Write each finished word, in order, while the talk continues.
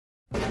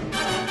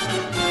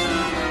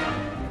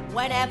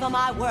Whenever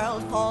my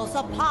world falls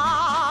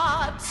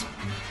apart,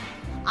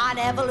 I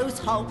never lose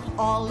hope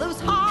or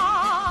lose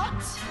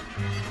heart.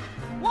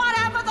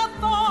 Whatever the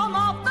form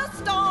of the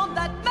storm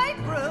that may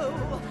brew,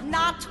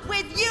 not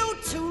with you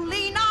to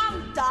lean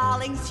on,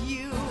 darlings,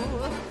 you.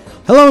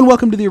 Hello and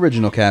welcome to The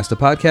Original Cast, a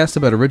podcast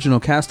about original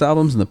cast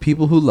albums and the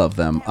people who love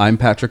them. I'm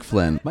Patrick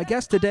Flynn. My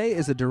guest today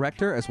is a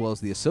director as well as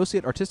the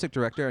Associate Artistic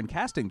Director and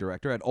Casting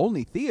Director at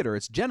Only Theater.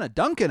 It's Jenna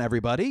Duncan,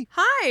 everybody.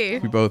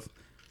 Hi. We both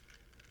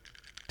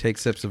take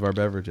sips of our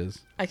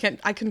beverages. I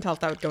couldn't tell if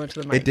that would go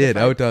into the mic. It did.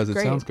 It does. It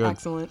Great. sounds good.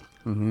 Excellent.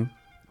 Mm-hmm.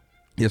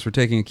 Yes, we're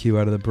taking a cue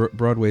out of the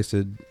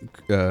Broadway-sted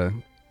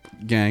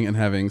gang and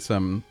having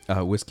some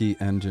whiskey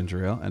and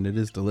ginger ale, and it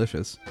is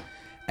delicious.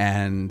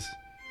 And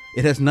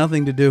it has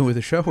nothing to do with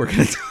the show we're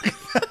going to talk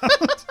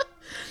about,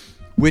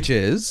 which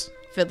is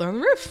Fiddler on the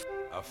Roof.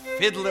 A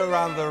fiddler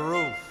on the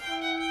roof.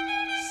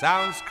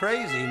 Sounds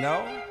crazy,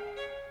 no?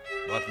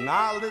 But in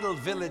our little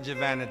village of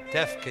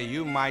Anatevka,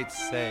 you might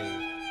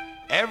say,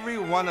 every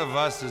one of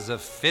us is a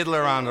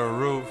fiddler on the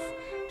roof,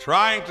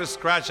 trying to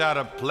scratch out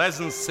a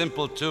pleasant,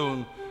 simple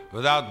tune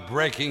without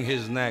breaking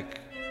his neck.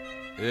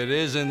 It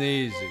isn't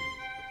easy.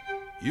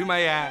 You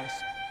may ask,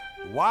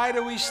 why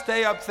do we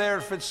stay up there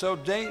if it's so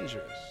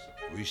dangerous?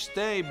 We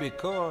stay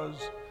because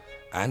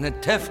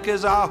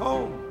Anatevka's our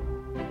home.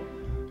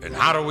 And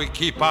how do we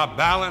keep our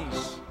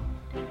balance?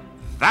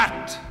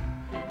 That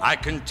I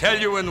can tell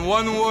you in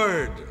one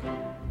word.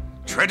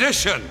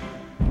 Tradition.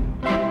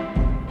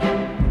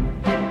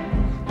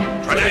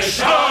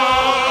 Tradition!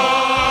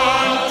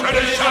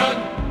 Tradition!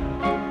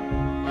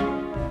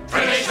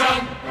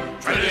 Tradition!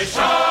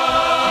 Tradition!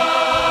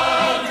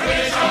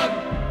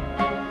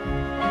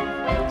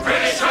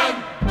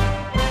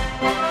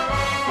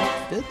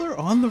 Fiddler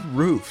on the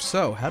Roof.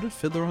 So, how did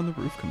Fiddler on the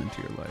Roof come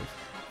into your life?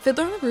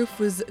 Fiddler on the Roof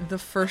was the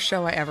first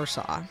show I ever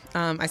saw.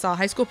 I saw a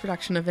high school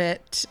production of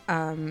it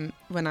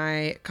when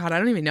I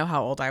don't even know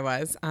how old I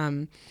was.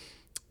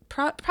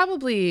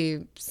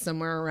 Probably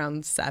somewhere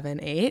around 7,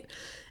 8.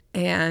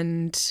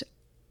 And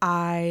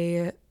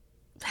I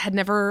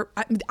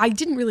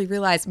didn't really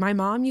realize my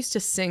mom used to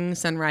sing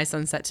Sunrise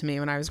Sunset to me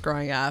when I was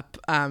growing up.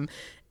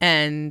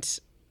 And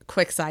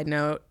quick side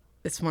note,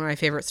 it's one of my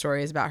favorite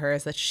stories about her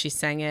is that she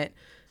sang it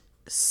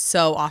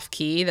so off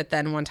key that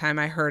then one time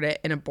I heard it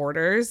in a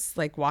Borders,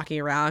 like walking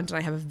around, and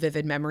I have a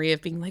vivid memory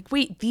of being like,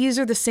 wait, these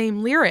are the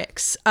same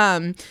lyrics.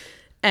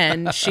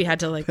 And she had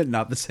to like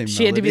not the same.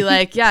 She had to be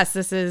like, yes,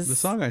 this is the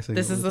song I sing.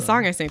 This is the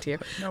song I sing to you.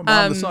 No,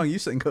 Mom, the song you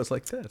sing goes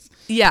like this.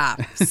 Yeah.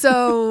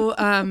 So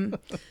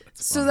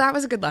so that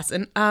was a good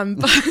lesson.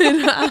 But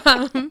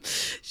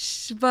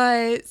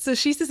so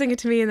she used to sing it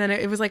to me, and then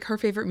it was like her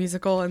favorite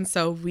musical, and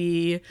so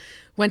we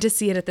went to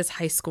see it at this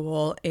high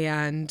school,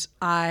 and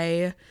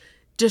I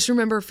just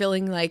remember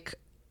feeling like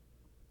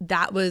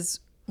that was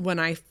when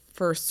I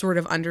first sort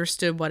of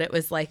understood what it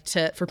was like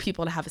for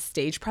people to have a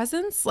stage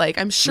presence. Like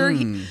I'm sure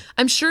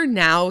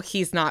now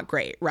he's not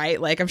great,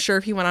 right? Like I'm sure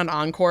if he went on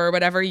Encore or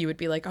whatever, you would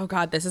be like, oh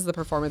God, this is the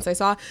performance I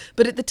saw.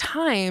 But at the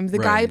time, the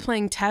guy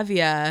playing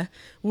Tevye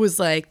was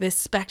like this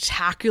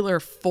spectacular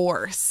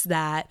force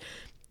that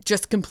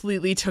just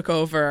completely took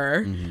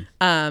over.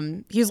 Mm-hmm.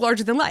 He was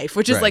larger than life,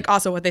 which is like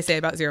also what they say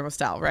about Zero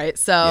Mostel, right?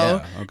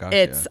 So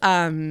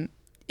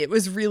it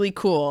was really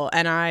cool.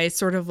 And I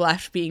sort of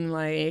left being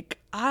like,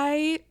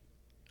 I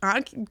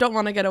don't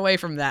want to get away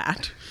from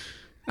that.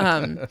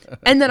 And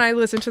then I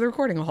listened to the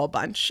recording a whole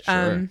bunch.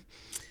 Sure.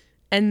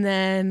 And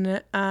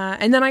then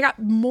I got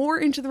more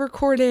into the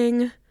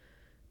recording.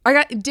 I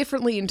got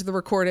differently into the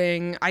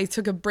recording. I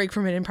took a break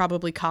from it in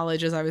probably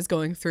college as I was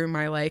going through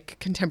my like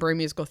contemporary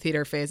musical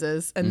theater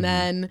phases. And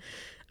then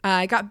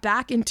I got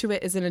back into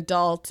it as an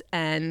adult,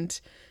 and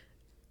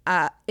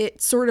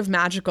it's sort of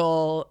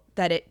magical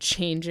that it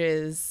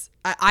changes,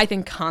 I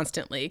think,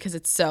 constantly because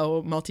it's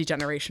so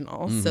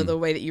multi-generational. Mm-hmm. So the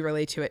way that you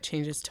relate to it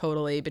changes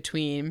totally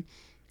between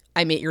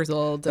I'm 8 years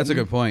old. That's a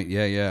good point.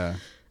 Yeah.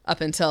 Up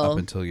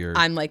until you're...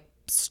 I'm like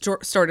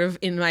sort of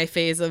in my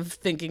phase of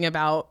thinking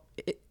about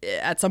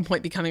at some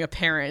point becoming a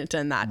parent,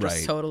 and that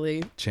just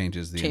totally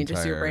changes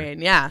your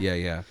brain. Yeah.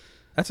 Yeah.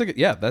 That's a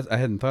good, I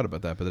hadn't thought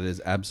about that, but it is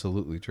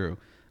absolutely true.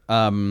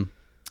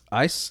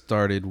 I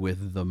started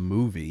with the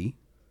movie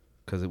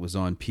because it was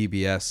on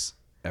PBS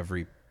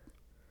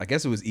I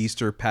guess it was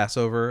Easter,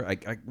 Passover.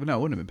 No, it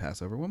wouldn't have been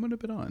Passover. When would it have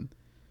been on?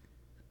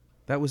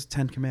 That was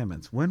 10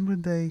 Commandments. When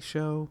would they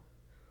show?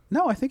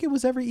 No, I think it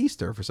was every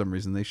Easter for some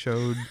reason. They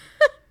showed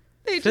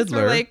They Fiddler. just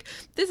were like,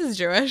 this is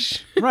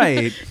Jewish.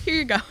 Right. Here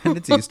you go. And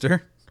it's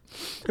Easter.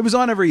 It was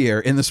on every year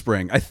in the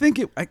spring. I think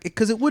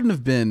because it wouldn't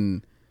have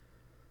been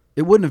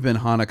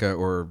Hanukkah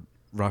or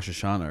Rosh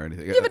Hashanah or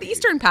anything. Yeah, but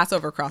Easter and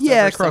Passover crossover.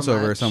 Yeah,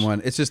 crossover or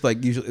someone. It's just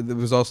like usually there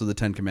was also the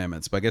 10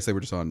 Commandments, but I guess they were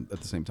just on at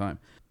the same time.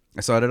 I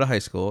saw it at a high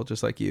school,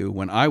 just like you,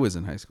 when I was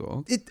in high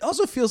school. It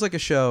also feels like a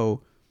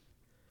show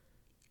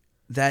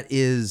that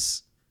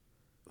is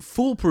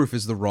foolproof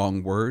is the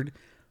wrong word,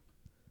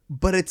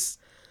 but it's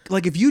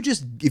like if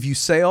you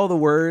say all the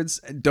words,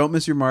 don't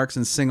miss your marks,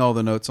 and sing all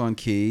the notes on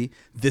key,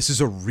 this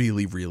is a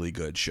really, really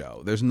good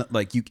show. There's no,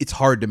 like it's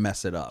hard to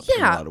mess it up. Yeah,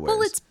 in a lot of ways.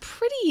 well, it's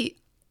pretty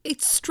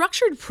it's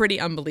structured pretty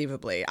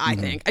unbelievably, I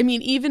think. I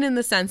mean, even in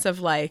the sense of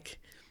like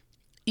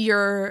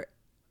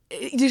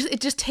it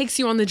just takes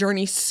you on the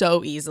journey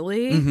so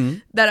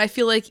easily that I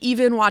feel like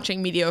even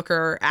watching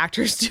mediocre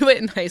actors do it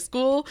in high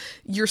school,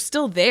 you're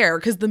still there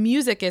because the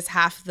music is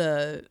half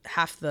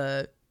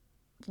the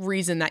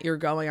reason that you're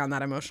going on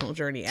that emotional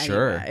journey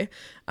anyway.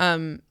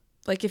 Sure.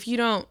 Like if you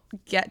don't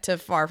get to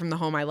Far From the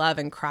Home I Love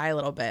and cry a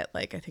little bit,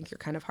 like I think you're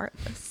kind of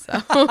heartless. So.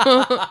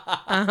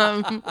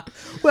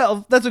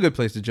 Well, that's a good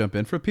place to jump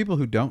in for people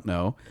who don't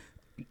know.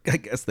 I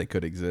guess they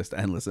could exist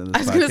and listen to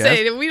this podcast. I was going to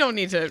say, we don't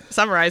need to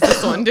summarize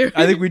this one, do we?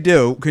 I think we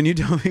do. Can you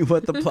tell me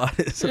what the plot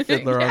is of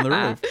Fiddler on the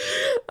Roof?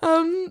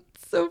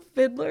 So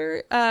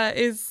Fiddler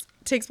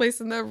takes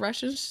place in the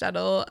Russian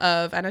shtetl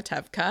of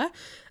Anatevka,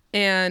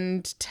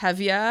 and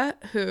Tevye,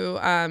 who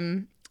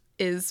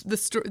is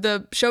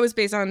the show is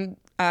based on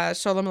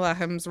Sholem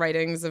Alechem's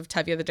writings of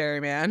Tevye the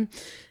Dairyman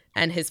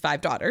and his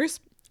 5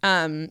 daughters.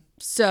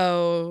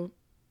 So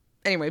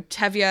anyway,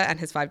 Tevye and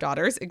his 5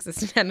 daughters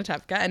exist in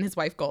Anatevka and his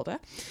wife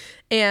Golda.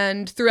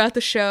 And throughout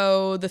the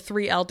show, the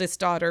 3 eldest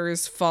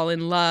daughters fall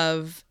in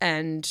love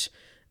and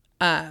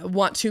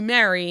want to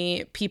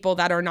marry people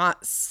that are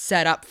not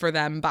set up for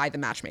them by the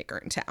matchmaker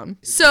in town.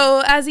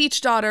 So as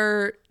each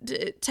daughter,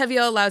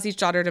 Tevye allows each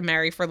daughter to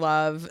marry for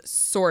love,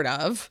 sort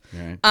of.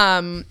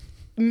 Right.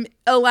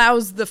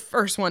 Allows the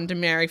first one to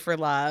marry for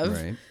love.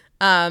 Right.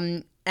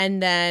 And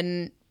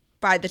then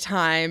by the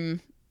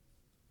time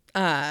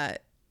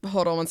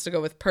Hodel wants to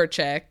go with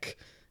Perchik,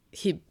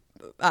 he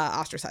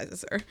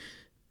ostracizes her.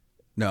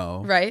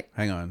 No. Right?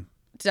 Hang on.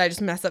 Did I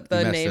just mess up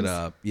the names? Messed it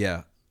up.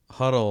 Yeah.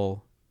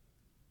 Hodel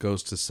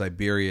goes to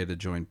Siberia to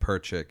join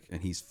Perchik,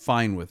 and he's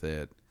fine with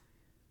it.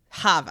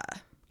 Hava.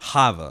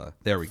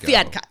 There we go.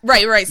 Fiedka.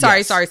 Right.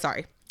 Sorry.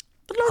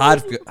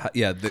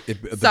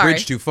 The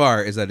bridge too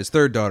far is that his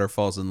 3rd daughter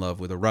falls in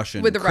love with a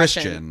Russian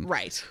Christian.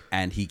 Right.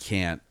 And he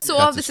can't. So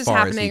all this is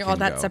happening, all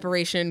that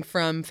separation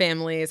from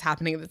family is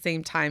happening at the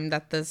same time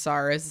that the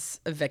Tsar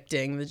is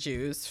evicting the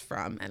Jews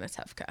from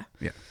Anatevka.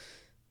 Yeah.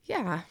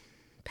 Yeah.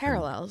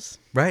 Parallels.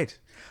 Right.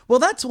 Well,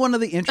 that's one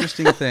of the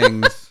interesting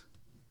things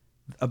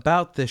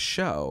about this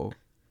show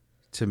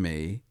to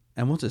me,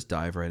 and we'll just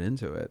dive right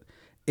into it,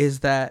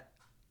 is that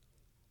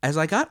as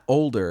I got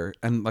older,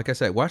 and like I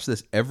said, I watched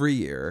this every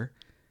year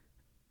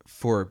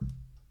for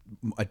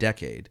a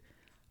decade,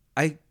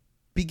 I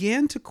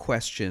began to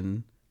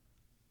question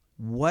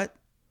what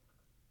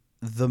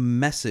the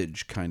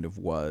message kind of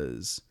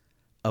was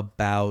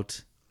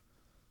about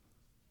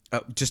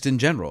just in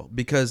general,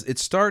 because it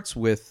starts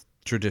with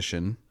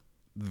tradition.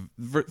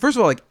 First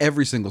of all, like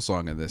every single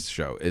song in this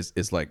show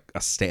is like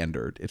a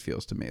standard. It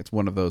feels to me. It's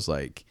one of those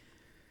like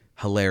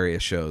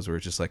hilarious shows where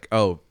it's just like,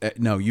 oh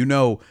no, you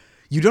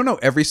don't know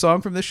every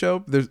song from this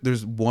show.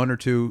 There's 1 or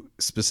 2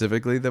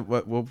 specifically that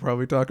we'll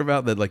probably talk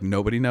about that like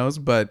nobody knows,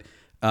 but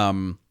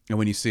and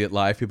when you see it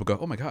live, people go,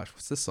 oh my gosh,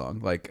 what's this song?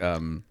 Like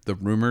the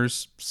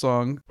Rumors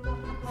song.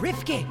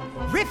 Rifki,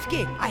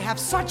 I have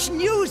such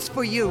news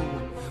for you.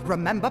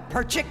 Remember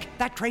Perchik,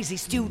 that crazy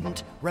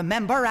student?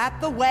 Remember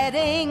at the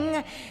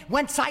wedding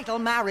when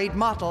Seitel married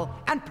Mottel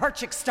and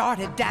Perchik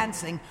started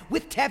dancing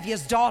with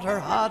Tevye's daughter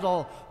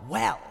Huddle?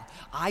 Well,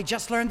 I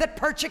just learned that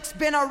Perchik's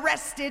been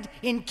arrested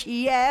in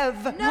Kiev.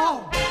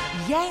 No.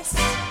 Yes.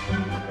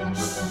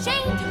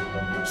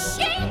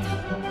 Shade,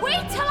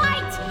 wait till I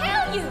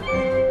tell you.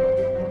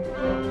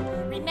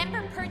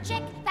 Remember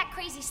Perchik, that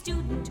crazy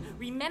student?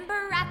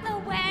 Remember at the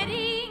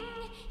wedding?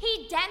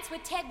 He danced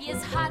with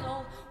Tevye's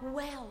Huddle.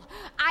 Well,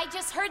 I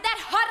just heard that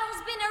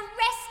Huddle's been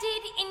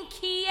arrested in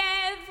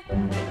Kiev.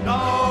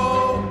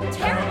 No!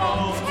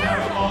 Terrible!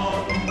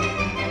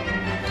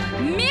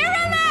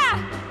 Mirala!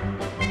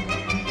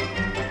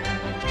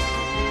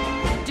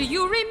 Do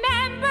you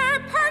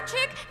remember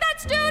Perchik, that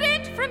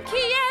student from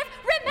Kiev?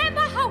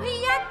 Remember how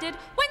he acted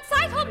when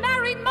Seitel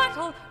married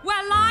Mottel?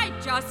 Well, I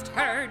just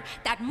heard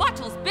that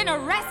Mottel's been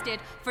arrested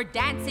for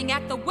dancing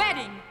at the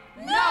wedding.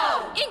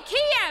 No! In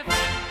Kiev!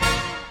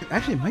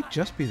 Actually, it might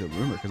just be the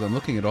Rumor, because I'm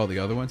looking at all the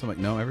other ones. I'm like,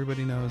 no,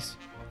 everybody knows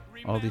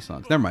all these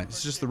songs. Never mind.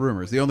 It's just the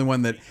Rumors. The only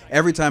one that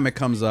every time it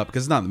comes up,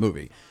 because it's not in the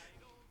movie,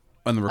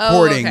 on the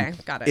recording,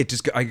 Got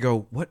it. I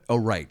go, what? Oh,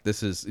 right.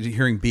 This is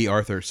hearing B.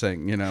 Arthur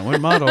sing, when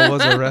Mottel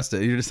was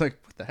arrested. You're just like,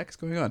 what the heck is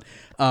going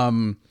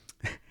on?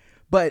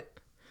 But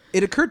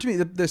it occurred to me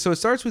that so it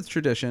starts with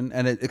tradition,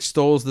 and it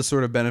extols the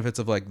sort of benefits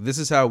of like, this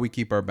is how we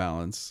keep our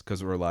balance,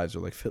 because our lives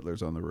are like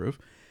fiddlers on the roof.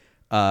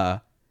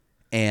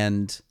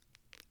 And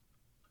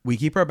we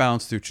keep our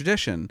balance through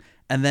tradition.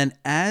 And then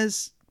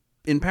as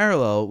in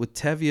parallel with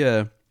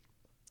Tevye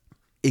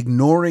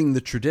ignoring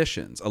the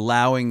traditions,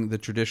 allowing the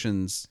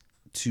traditions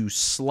to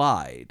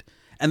slide.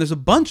 And there's a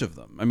bunch of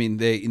them. I mean,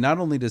 not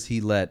only does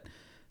he let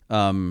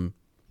Seitel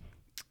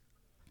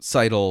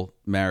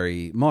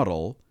marry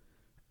Mottel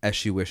as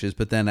she wishes,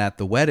 but then at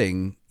the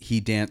wedding,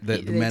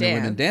 the men and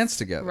women dance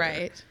together.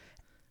 Right.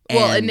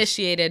 Well,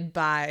 initiated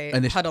by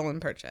Huddle and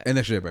Perchik.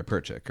 Initiated by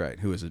Perchik, right?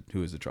 Who is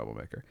a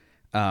troublemaker.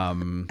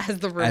 As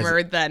the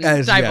rumor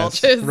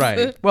divulges. Yes,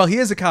 right. Well, he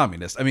is a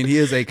communist. I mean, he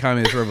is a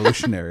communist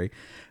revolutionary.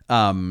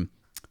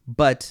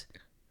 but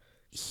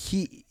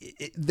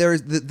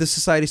the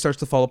society starts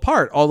to fall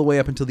apart all the way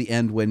up until the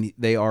end when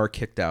they are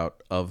kicked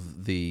out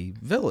of the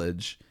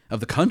village, of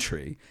the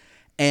country.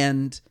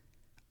 And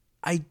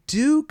I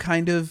do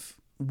kind of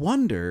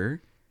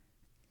wonder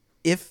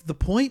if the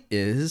point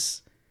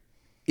is,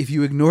 if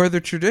you ignore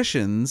the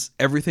traditions,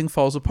 everything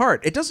falls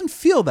apart. It doesn't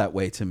feel that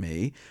way to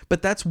me,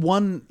 but that's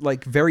one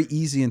like very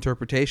easy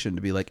interpretation,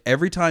 to be like,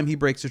 every time he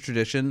breaks a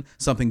tradition,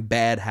 something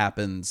bad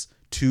happens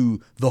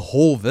to the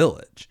whole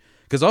village.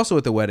 Because also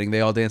at the wedding, they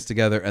all dance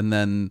together, and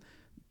then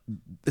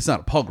it's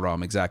not a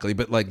pogrom exactly,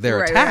 but like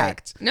they're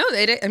attacked. Right. No,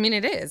 it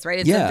is, right?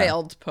 It's a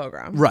veiled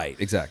pogrom. Right,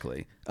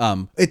 exactly.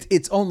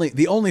 It's only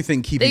the only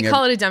thing keeping they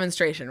call it a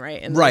demonstration,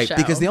 right? In right, the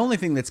show. because the only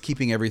thing that's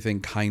keeping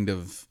everything kind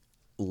of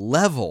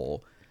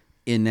level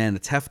in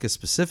Anatevka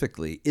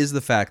specifically is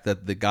the fact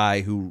that the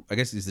guy who, I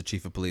guess he's the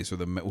chief of police or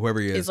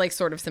whoever he is like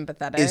sort of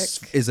sympathetic,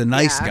 is a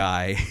nice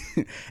guy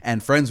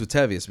and friends with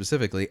Tevye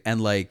specifically, and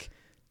like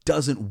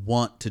doesn't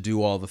want to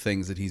do all the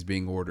things that he's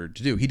being ordered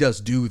to do. He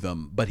does do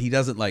them, but he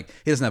doesn't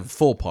have a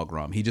full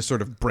pogrom. He just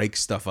sort of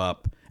breaks stuff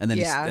up, and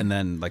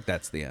then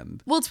that's the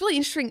end. Well, it's really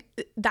interesting.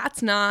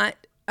 That's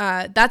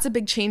a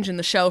big change in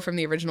the show from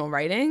the original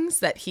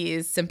writings, that he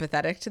is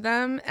sympathetic to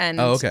them. And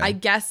I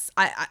guess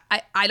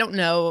I don't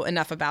know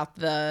enough about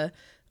the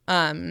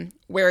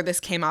where this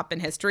came up in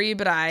history,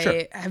 but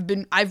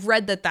I've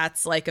read that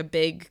that's like a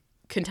big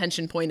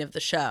contention point of the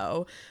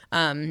show,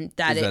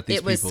 that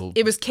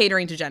it was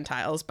catering to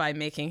Gentiles by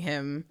making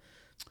him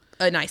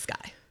a nice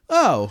guy.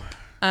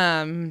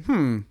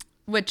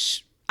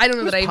 Which I don't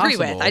know that I agree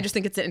with. I just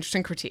think it's an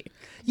interesting critique.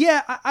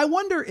 Yeah, I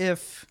wonder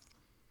if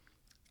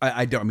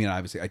I don't. I mean,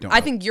 obviously, I don't.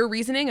 I think your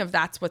reasoning of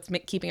that's what's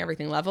keeping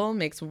everything level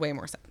makes way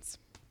more sense.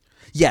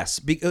 Yes,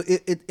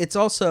 it's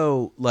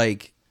also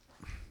like,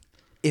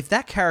 if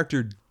that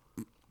character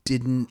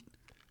didn't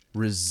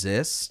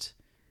resist,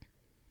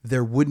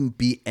 there wouldn't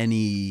be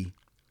any.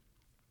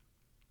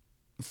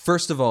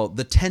 First of all,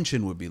 the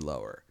tension would be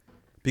lower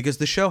because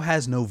the show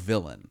has no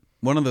villain.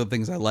 One of the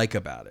things I like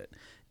about it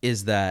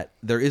is that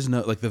there is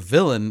no, like, the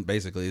villain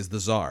basically is the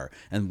Tsar,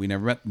 and we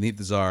never meet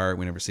the Tsar.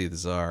 We never see the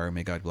Tsar.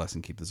 May God bless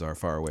and keep the Tsar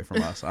far away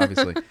from us.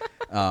 Obviously,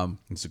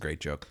 it's a great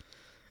joke,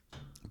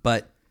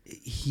 but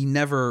he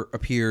never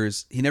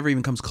appears. He never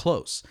even comes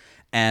close,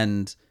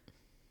 and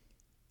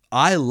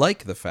I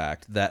like the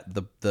fact that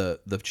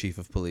the chief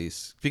of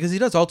police, because he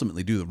does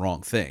ultimately do the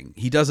wrong thing.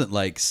 He doesn't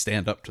like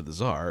stand up to the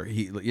Tsar.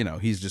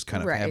 He's just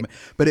kind of right.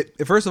 But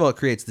it first of all, it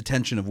creates the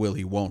tension of will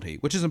he, won't he,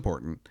 which is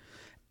important.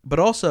 But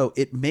also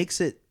it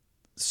makes it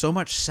so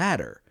much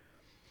sadder.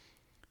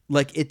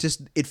 Like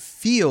it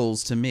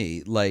feels to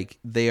me like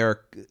they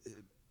are,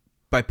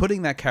 by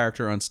putting that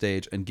character on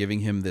stage and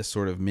giving him this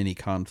sort of mini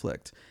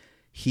conflict,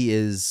 he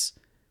is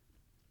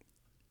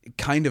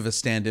kind of a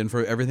stand-in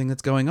for everything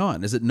that's going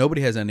on, is that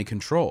nobody has any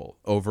control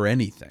over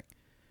anything.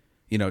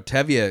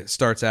 Tevye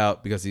starts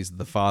out because he's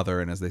the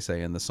father, and as they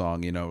say in the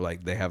song,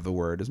 like they have the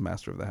word as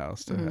master of the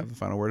house to have the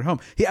final word at home.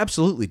 He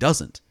absolutely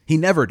doesn't. He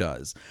never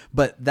does.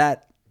 But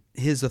that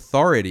his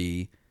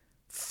authority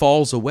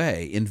falls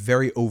away in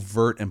very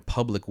overt and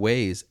public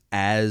ways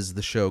as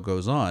the show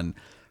goes on.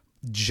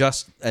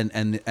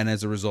 And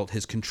as a result,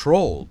 his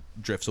control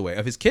drifts away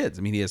of his kids.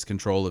 I mean, he has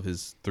control of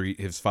his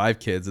 5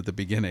 kids at the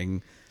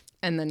beginning.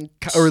 And then,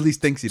 or at least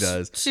thinks he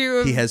does.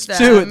 He has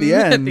 2 at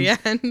the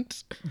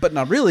end, but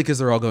not really, because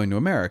they're all going to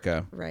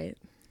America. Right.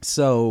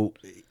 So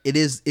it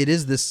is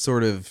this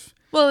sort of.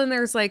 Well, and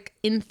there's like,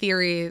 in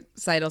theory,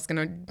 Seidel's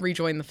going to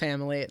rejoin the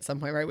family at some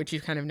point, right? Which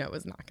you kind of know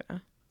is not going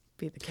to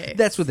be the case.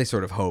 That's what they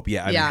sort of hope.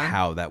 Yeah. I mean,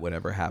 how that would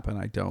ever happen,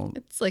 I don't.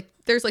 It's like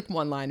there's like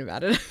one line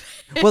about it.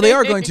 Well, they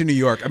are going to New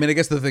York. I mean, I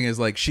guess the thing is,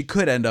 like, she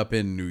could end up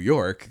in New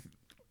York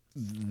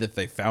if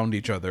they found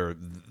each other.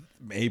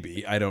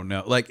 Maybe, I don't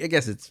know. Like, I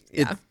guess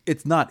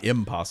it's not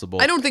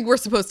impossible. I don't think we're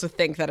supposed to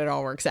think that it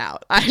all works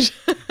out.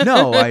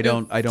 No, I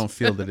don't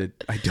feel that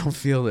it. I don't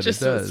feel that it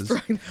does.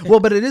 Well,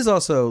 but it is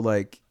also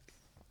like,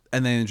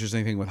 and then the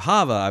interesting thing with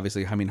Hava,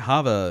 obviously, I mean,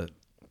 Hava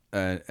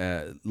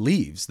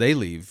leaves. They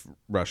leave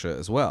Russia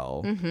as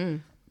well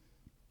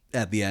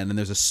at the end, and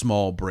there's a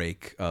small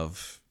break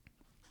of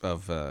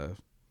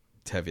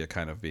Tevye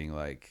kind of being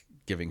like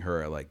giving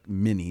her a like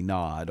mini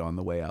nod on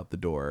the way out the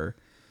door,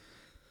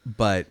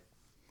 but.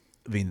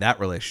 I mean, that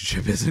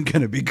relationship isn't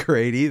going to be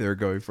great either,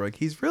 going for like,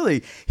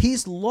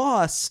 he's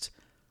lost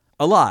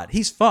a lot.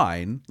 He's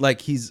fine.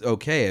 Like, he's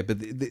okay. But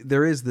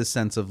there is this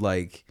sense of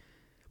like,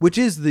 which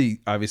is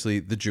obviously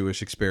the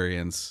Jewish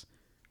experience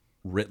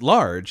writ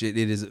large. It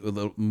is a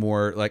little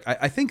more like,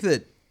 I think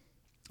that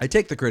I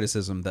take the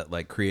criticism that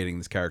like creating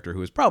this character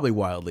who is probably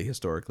wildly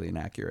historically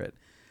inaccurate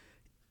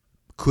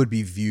could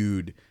be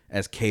viewed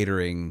as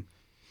catering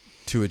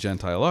to a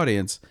Gentile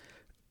audience.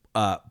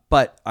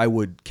 But I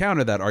would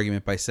counter that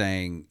argument by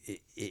saying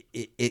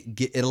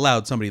it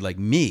allowed somebody like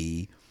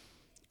me,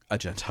 a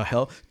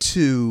Gentile,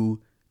 to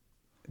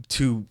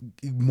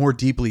more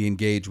deeply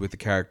engage with the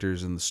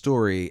characters in the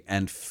story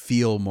and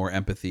feel more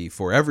empathy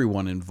for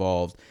everyone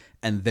involved,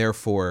 and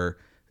therefore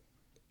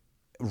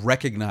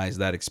recognize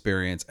that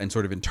experience and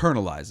sort of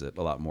internalize it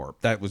a lot more.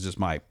 That was just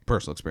my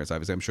personal experience.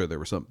 Obviously, I'm sure there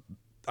were some.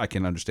 I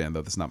can understand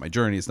though. This is not my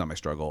journey. It's not my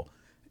struggle.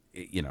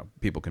 You know,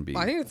 people can be.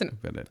 Well, I think it's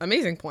an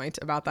amazing point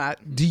about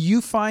that. Do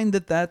you find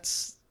that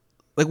that's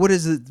like what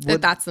is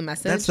it? That's the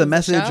message. That's the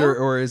message, show?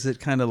 or is it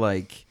kind of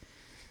like?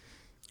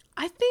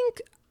 I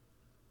think.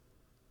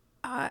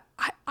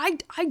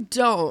 I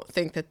don't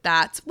think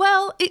that's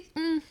well.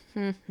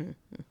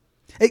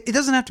 It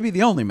doesn't have to be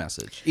the only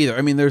message either.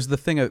 I mean, there's the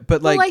thing of,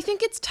 but like, well, I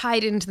think it's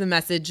tied into the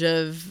message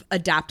of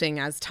adapting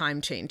as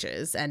time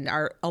changes and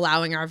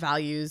allowing our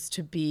values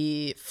to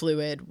be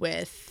fluid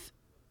with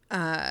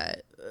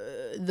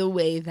the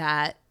way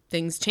that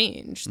things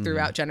change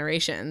throughout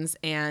generations.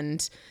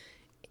 And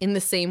in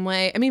the same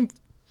way, I mean,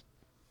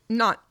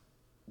 not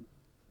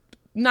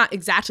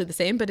exactly the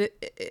same, but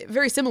it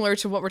very similar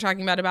to what we're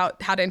talking about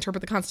how to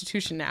interpret the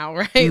Constitution now,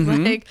 right?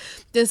 Like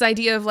this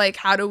idea of like,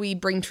 how do we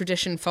bring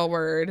tradition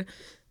forward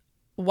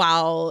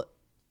while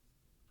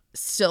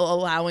still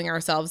allowing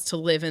ourselves to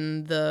live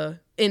in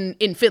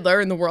Fiddler,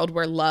 in the world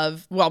where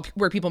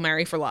where people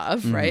marry for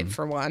love, right?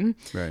 For one.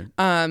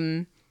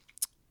 right.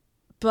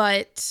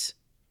 But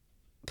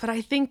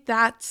I think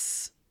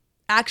that's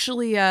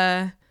actually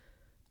I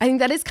think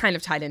that is kind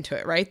of tied into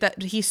it, right?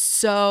 That he's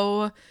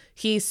so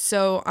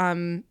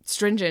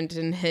stringent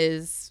in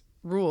his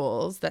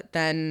rules that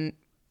then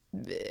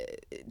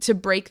to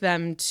break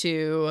them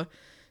to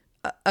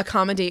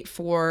accommodate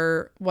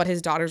for what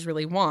his daughters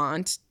really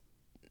want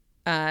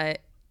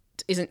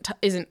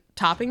isn't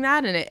topping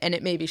that, and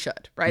it maybe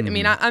should, right? I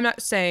mean, I'm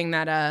not saying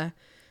that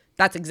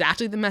that's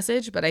exactly the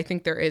message, but I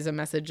think there is a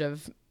message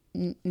of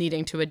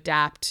needing to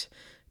adapt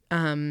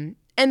and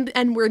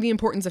where the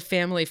importance of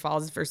family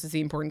falls versus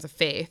the importance of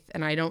faith.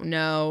 And I don't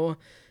know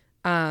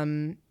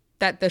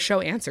that the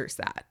show answers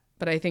that,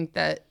 but I think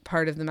that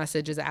part of the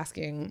message is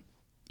asking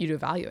you to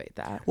evaluate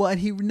that. Well, and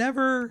he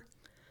never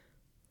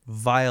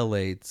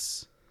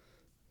violates,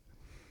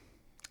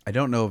 I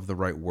don't know of the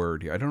right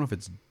word here. I don't know if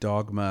it's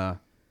dogma.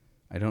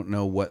 I don't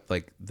know what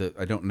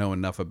I don't know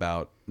enough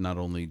about not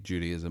only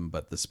Judaism,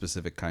 but the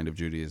specific kind of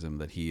Judaism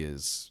that he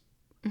is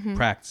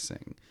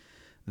practicing.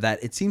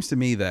 That it seems to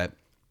me that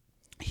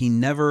he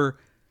never,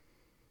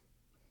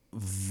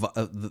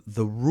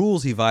 the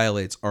rules he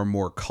violates are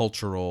more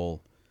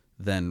cultural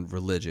than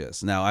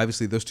religious. Now,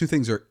 obviously, those two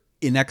things are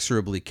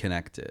inexorably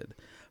connected,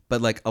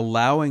 but like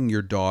allowing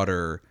your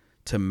daughter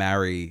to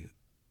marry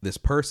this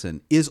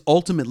person is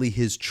ultimately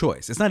his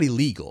choice. It's not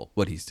illegal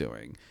what he's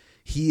doing.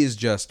 He is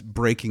just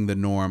breaking the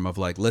norm of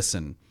like,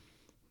 listen,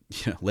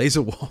 you know,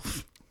 Laser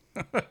Wolf,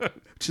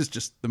 which is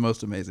just the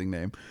most amazing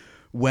name,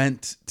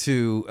 went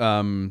to,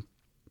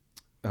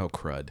 oh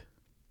crud.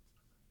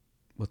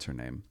 What's her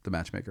name? The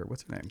matchmaker.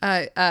 What's her name?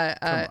 Come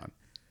on.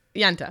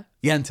 Yenta.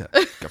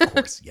 Of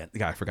course. Yeah,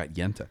 I forgot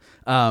Yenta.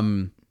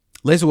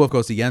 Laser Wolf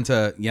goes to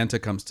Yenta.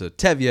 Yenta comes to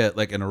Tevye.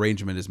 Like an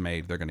arrangement is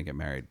made. They're going to get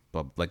married.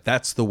 But like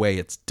that's the way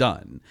it's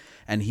done.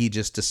 And he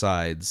just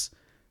decides,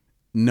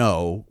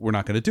 no, we're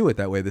not going to do it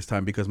that way this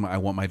time because I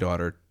want my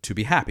daughter to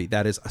be happy.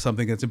 That is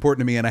something that's important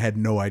to me. And I had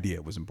no idea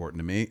it was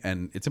important to me.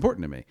 And it's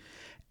important to me.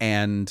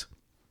 And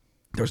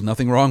there's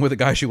nothing wrong with a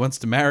guy she wants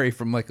to marry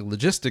from like a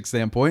logistics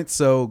standpoint.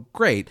 So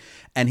great.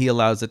 And he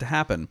allows it to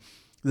happen.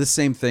 The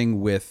same thing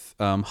with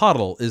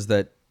Hodel is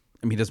that,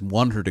 I mean, he doesn't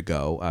want her to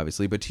go,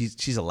 obviously, but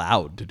she's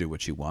allowed to do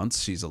what she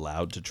wants. She's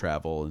allowed to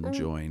travel and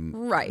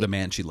join the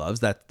man she loves.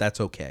 That's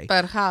okay.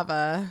 But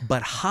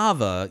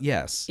Hava,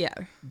 yes, yeah,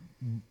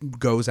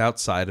 goes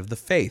outside of the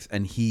faith,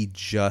 and he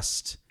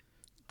just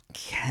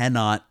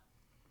cannot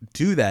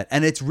do that.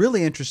 And it's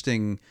really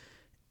interesting.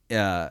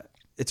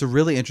 It's a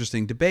really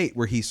interesting debate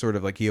where he's sort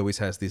of like, he always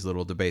has these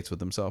little debates with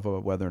himself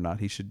about whether or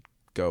not he should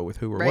go with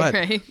who or what.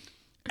 Right.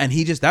 And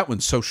that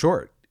one's so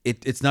short.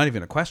 It's not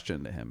even a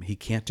question to him. He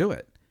can't do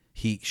it.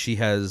 She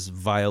has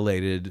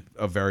violated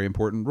a very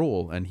important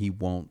rule, and he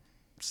won't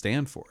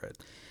stand for it.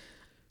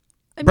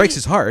 Breaks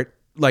his heart.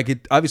 Like,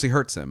 it obviously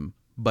hurts him,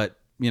 but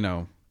you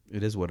know,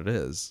 it is what it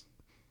is.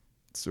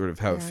 It's sort of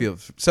how it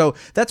feels. So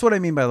that's what I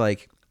mean by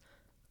like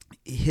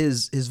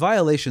his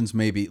violations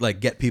maybe like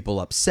get people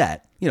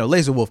upset. You know,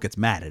 Laser Wolf gets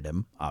mad at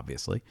him,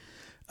 obviously,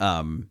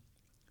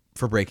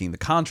 for breaking the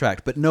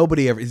contract, but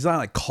he's not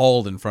like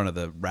called in front of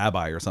the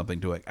rabbi or something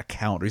to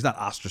account, or he's not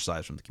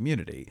ostracized from the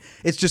community.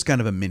 It's just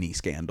kind of a mini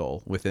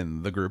scandal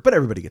within the group, but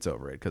everybody gets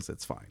over it because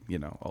it's fine, you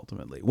know,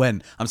 ultimately.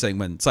 When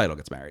Seidel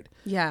gets married.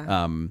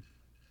 Yeah.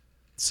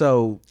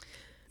 So,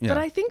 yeah. But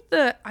I think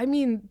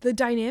the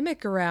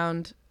dynamic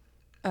around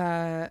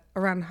Hava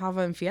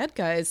and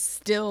Fiedka is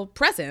still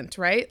present,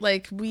 right?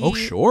 Like oh,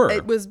 sure.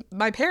 It was,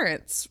 my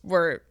parents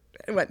went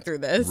through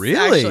this.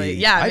 Really? Actually.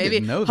 Yeah, I maybe.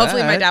 Didn't know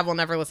hopefully that. my dad will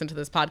never listen to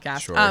this podcast.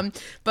 Sure.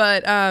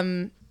 But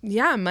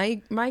yeah,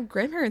 my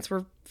grandparents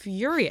were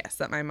furious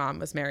that my mom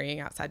was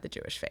marrying outside the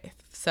Jewish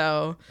faith.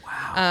 So,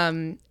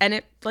 wow. And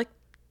it like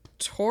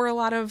tore a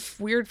lot of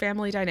weird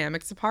family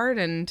dynamics apart,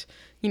 and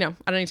you know,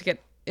 I don't need to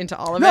get into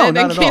all of it. No,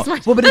 not at all.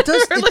 Well, but it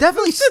does. It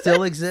definitely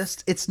still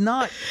exists. It's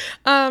not.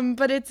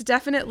 But it's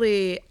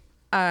definitely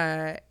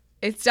there.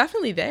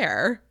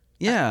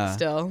 Yeah.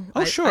 Still.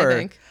 Oh, I sure.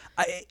 think.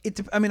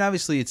 I mean,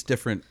 obviously, it's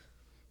different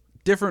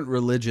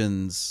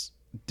religions,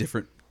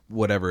 different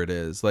whatever it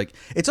is. Like,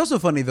 it's also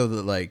funny though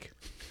that like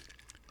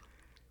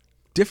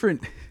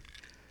different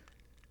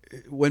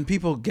when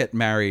people get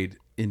married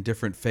in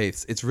different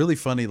faiths, it's really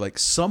funny. Like,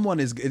 someone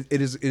is it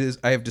is.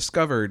 I have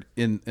discovered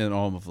in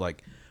all of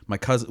like my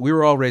cousin. We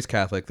were all raised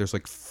Catholic. There's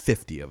like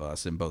 50 of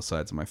us in both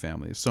sides of my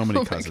family. So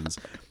many cousins.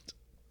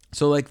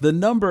 So like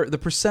the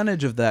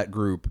percentage of that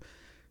group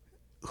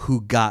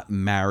who got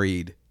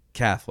married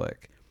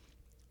Catholic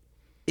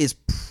is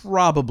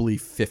probably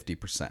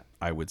 50%,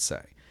 I would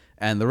say.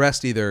 And the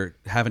rest either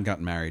haven't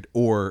gotten married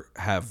or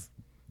have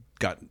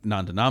got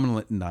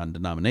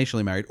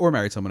non-denominationally married or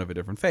married someone of a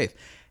different faith.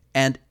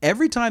 And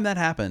every time that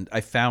happened,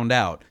 I found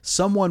out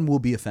someone will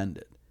be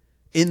offended.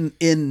 In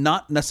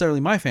not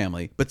necessarily my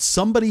family, but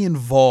somebody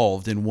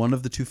involved in one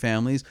of the two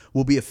families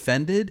will be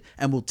offended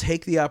and will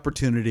take the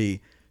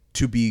opportunity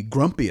to be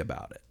grumpy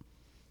about it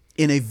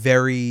in a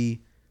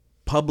very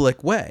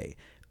public way,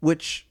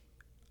 which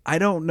I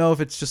don't know if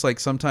it's just like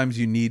sometimes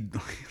you need,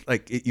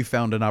 like, you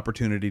found an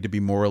opportunity to be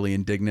morally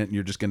indignant and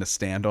you're just going to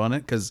stand on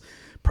it because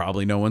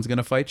probably no one's going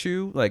to fight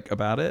you like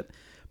about it.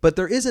 But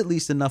there is at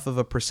least enough of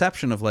a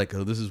perception of like,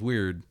 oh, this is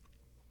weird,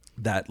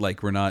 that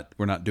like we're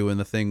not doing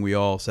the thing we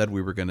all said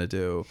we were going to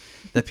do,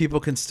 that people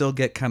can still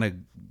get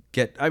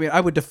I mean,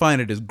 I would define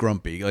it as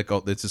grumpy, like,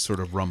 oh, it's just sort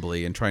of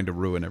rumbly and trying to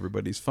ruin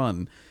everybody's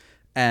fun.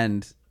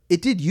 And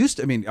it did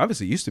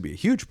obviously used to be a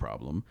huge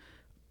problem.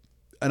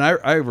 And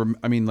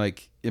I mean,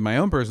 like, in my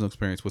own personal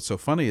experience, what's so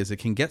funny is it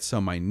can get so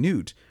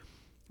minute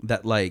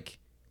that, like,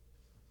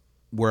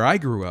 where I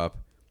grew up,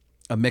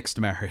 a mixed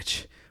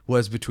marriage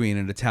was between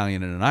an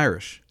Italian and an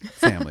Irish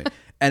family.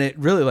 And it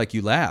really, like,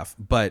 you laugh,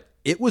 but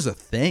it was a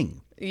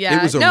thing. Yeah.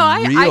 It was a real I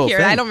hear thing.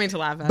 it. I don't mean to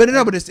laugh at but it.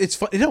 No, but it's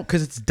funny. No,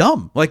 because it's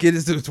dumb. Like,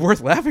 it's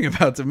worth laughing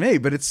about to me.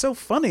 But it's so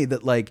funny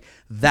that, like,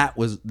 that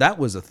was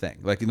a thing.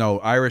 Like, you know,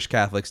 Irish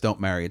Catholics don't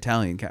marry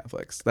Italian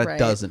Catholics. That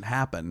doesn't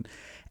happen.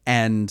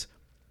 And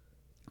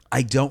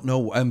I don't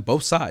know. And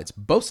both sides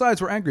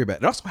were angry about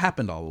it. It also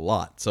happened a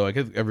lot. So I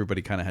guess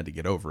everybody kind of had to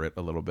get over it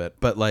a little bit.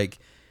 But, like,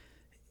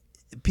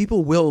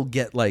 people will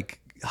get,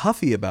 like,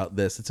 huffy about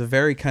this. It's a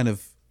very kind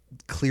of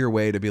clear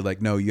way to be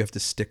like, no, you have to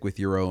stick with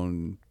your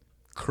own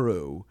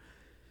crew,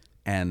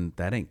 and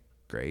that ain't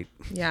great.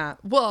 Yeah.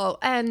 Well,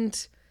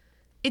 and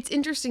it's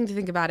interesting to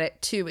think about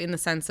it too, in the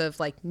sense of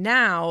like,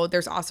 now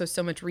there's also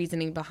so much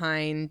reasoning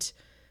behind,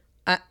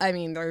 I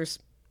mean,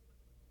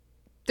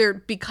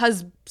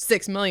 because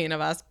 6 million of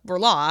us were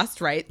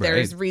lost, right?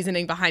 There's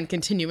reasoning behind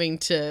continuing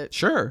to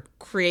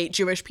create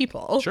Jewish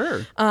people.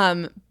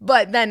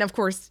 But then, of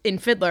course, in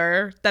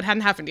Fiddler, that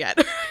hadn't happened yet.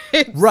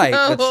 Right,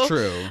 so, that's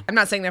true. I'm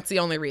not saying that's the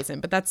only reason,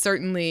 but that's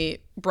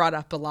certainly brought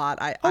up a lot,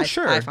 I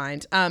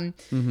find.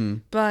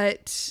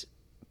 But,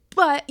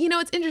 you know,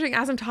 it's interesting,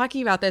 as I'm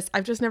talking about this,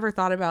 I've just never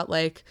thought about,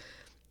 like,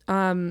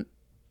 I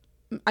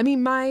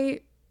mean,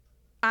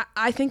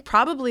 I think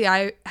probably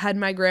I had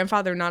my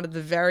grandfather not at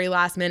the very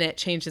last minute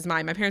changed his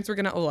mind. My parents were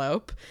going to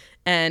elope,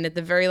 and at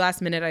the very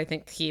last minute, I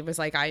think he was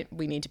like,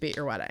 we need to be at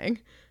your wedding.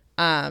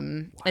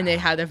 And they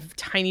had a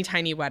tiny,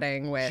 tiny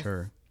wedding with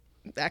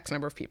X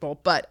number of people.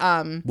 But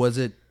was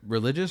it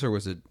religious or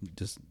was it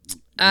just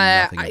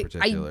nothing in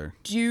particular?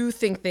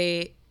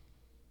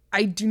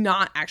 I do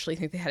not actually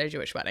think they had a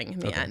Jewish wedding in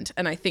the end.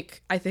 And I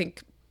think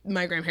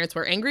my grandparents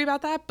were angry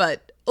about that,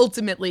 but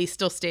ultimately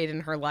still stayed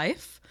in her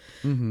life.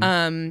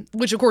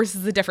 Which of course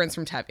is the difference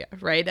from Tevye,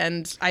 right?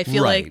 And I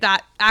feel like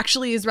that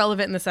actually is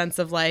relevant in the sense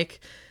of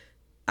like,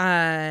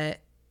 when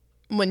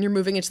you're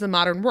moving into the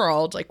modern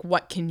world, like,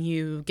 what can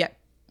you get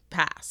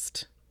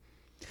past?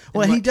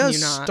 Well, he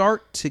does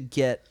start to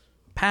get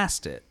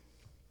past it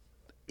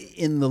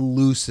in the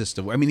loosest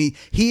of. I mean,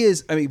 he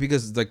is. I mean,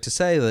 because like, to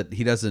say that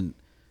he doesn't,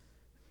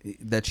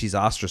 that she's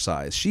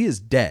ostracized, she is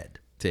dead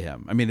to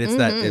him. I mean, it's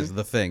that is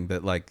the thing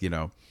that, like, you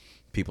know,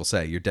 people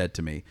say, you're dead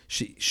to me.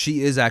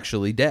 She is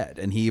actually dead,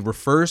 and he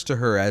refers to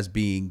her as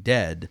being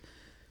dead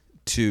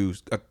to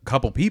a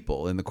couple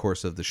people in the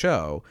course of the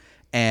show.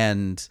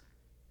 And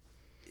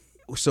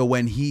so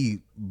when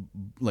he,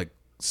 like,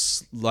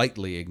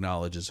 slightly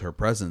acknowledges her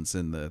presence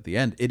in the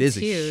end, it is a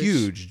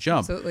huge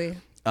jump. Absolutely.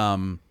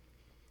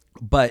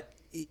 But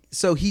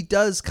so he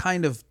does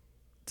kind of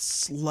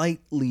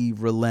slightly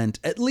relent,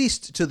 at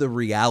least to the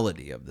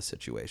reality of the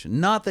situation.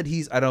 Not that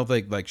I don't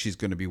think like she's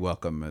going to be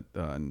welcome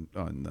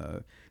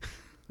on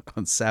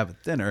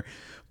Sabbath dinner,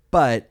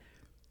 but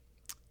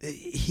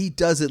he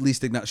does at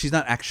least acknowledge she's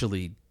not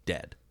actually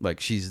dead. Like,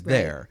 she's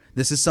there.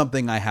 This is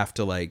something I have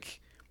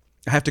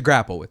to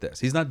grapple with this.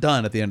 He's not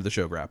done at the end of the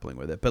show grappling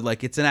with it, but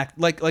like, it's an act,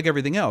 like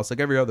everything else,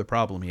 like every other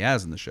problem he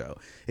has in the show,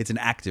 it's an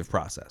active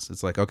process.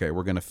 It's like, okay,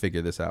 we're going to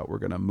figure this out. We're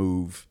going to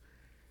move.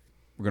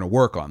 We're going to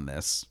work on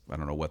this. I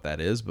don't know what that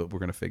is, but we're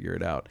going to figure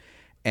it out.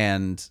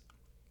 And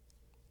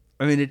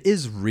I mean,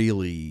 she's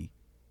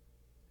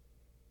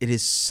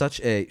such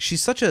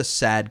a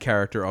sad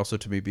character also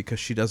to me, because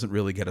she doesn't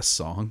really get a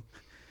song.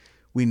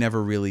 We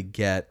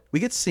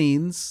get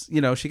scenes,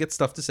 you know, she gets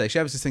stuff to say. She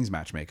obviously sings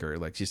Matchmaker,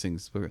 like she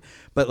sings,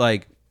 but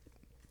like,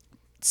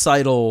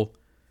 Seidel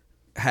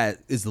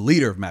is the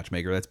leader of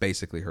Matchmaker. That's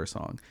basically her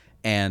song.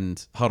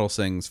 And Huddle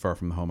sings Far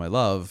From the Home I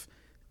Love.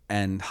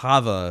 And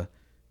Hava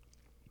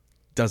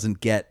doesn't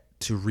get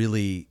to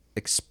really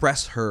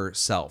express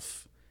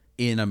herself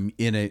in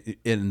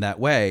that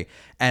way.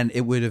 And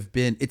it would have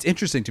been, it's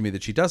interesting to me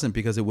that she doesn't,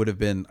 because it would have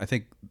been, I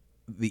think,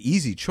 the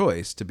easy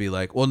choice to be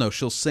like, well, no,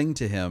 she'll sing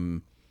to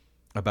him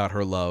about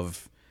her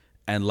love,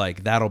 and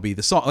like that'll be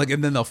the song, like,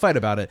 and then they'll fight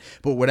about it,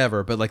 but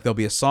whatever. But like there'll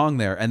be a song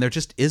there, and there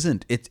just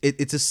isn't.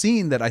 It's a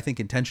scene that I think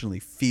intentionally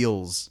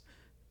feels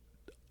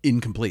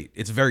incomplete.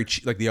 It's very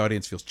like the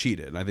audience feels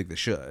cheated, and I think they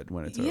should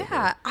when it's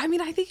over. I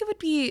mean, I think it would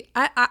be.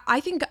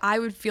 I think I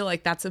would feel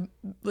like that's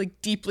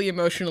like deeply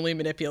emotionally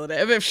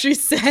manipulative if she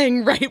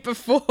sang right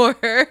before.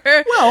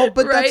 Well,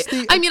 but right?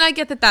 that's I mean, I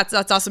get that's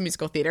also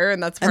musical theater,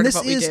 and that's part of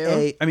what we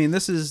do.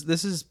 This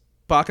is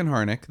Bach and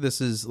Harnick.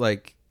 This is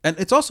like. And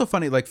it's also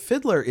funny, like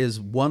Fiddler is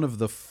one of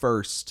the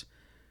first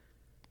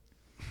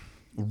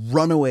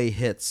runaway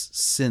hits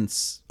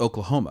since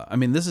Oklahoma. I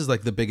mean, this is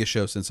like the biggest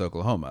show since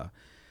Oklahoma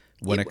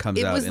when it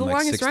comes out in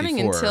like 64. It was the longest running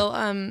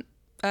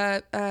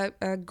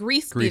until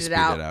Grease beat it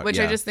out, which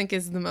I just think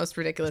is the most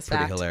ridiculous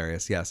fact. Pretty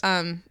hilarious, yes.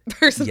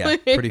 Personally.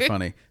 Yeah, pretty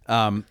funny.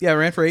 It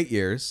ran for 8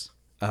 years,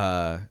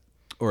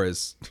 or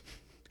as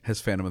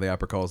Phantom of the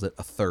Opera calls it,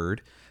 a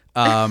third.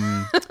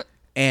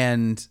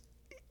 And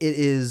it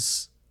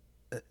is...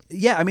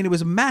 Yeah, I mean, it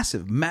was a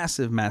massive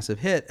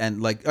hit,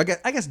 and like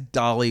I guess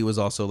Dolly was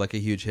also like a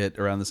huge hit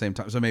around the same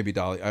time. So maybe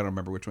Dolly, I don't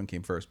remember which one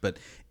came first, but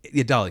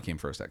Dolly came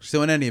first actually.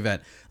 So in any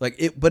event, like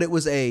it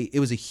was a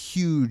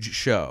huge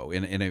show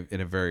in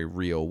a very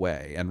real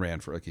way, and ran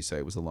for, like you say,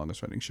 it was the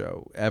longest running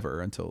show ever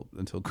until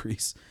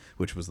Grease,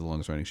 which was the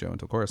longest running show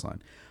until Chorus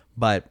Line.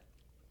 But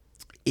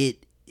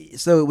it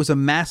was a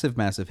massive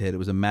hit. It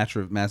was a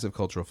massive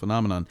cultural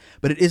phenomenon,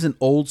 but it is an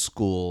old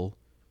school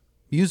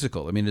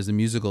musical. I mean, it's a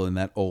musical in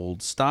that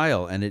old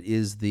style, and it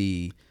is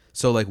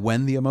so like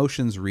when the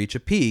emotions reach a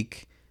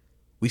peak,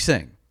 we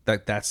sing.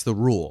 That's the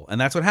rule,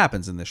 and that's what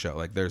happens in the show.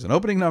 Like there's an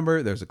opening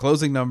number, there's a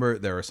closing number,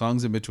 there are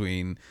songs in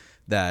between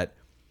that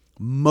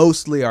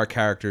mostly are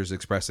characters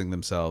expressing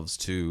themselves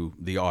to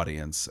the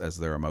audience as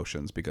their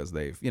emotions, because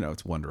they've,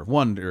 it's Wonder of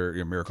Wonder,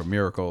 Miracle of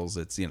Miracles.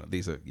 It's,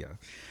 these are,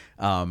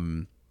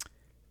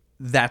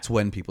 that's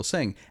when people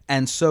sing.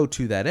 And so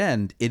to that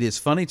end, it is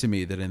funny to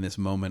me that in this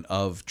moment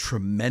of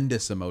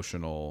tremendous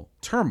emotional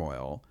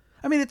turmoil,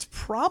 I mean, it's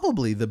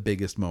probably the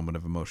biggest moment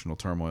of emotional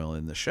turmoil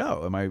in the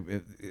show.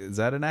 Is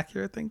that an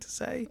accurate thing to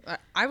say?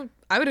 I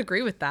would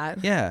agree with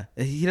that. Yeah.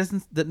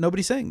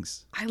 Nobody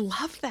sings. I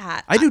love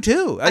that. I do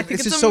too. I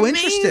think it's just so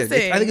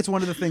interesting. I think it's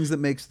one of the things that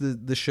makes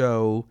the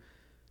show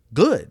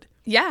good.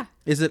 Yeah.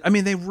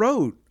 They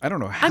wrote, I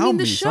don't know how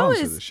many songs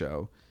for the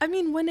show. I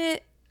mean, when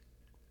it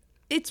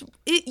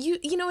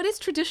is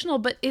traditional,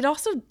 but it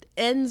also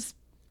ends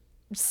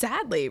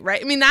sadly, right?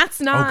 I mean, that's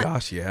not. Oh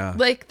gosh, yeah.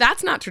 Like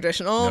that's not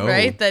traditional, no.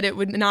 Right? That it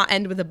would not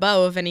end with a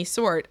bow of any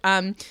sort.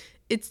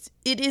 It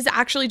is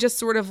actually just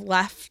sort of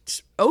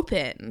left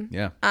open.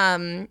 Yeah.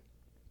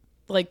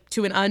 Like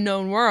to an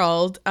unknown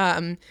world.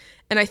 And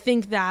I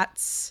think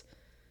that's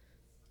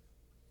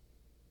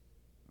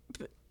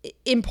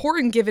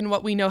important given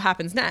what we know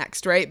happens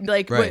next, right?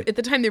 Like right. At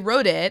the time they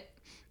wrote it,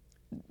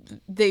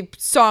 they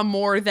saw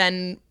more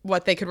than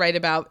what they could write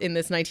about in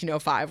this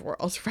 1905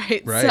 world,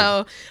 right?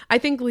 So I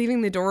think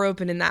leaving the door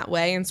open in that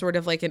way and sort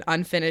of like an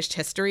unfinished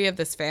history of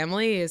this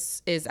family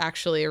is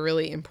actually a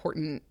really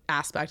important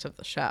aspect of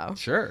the show.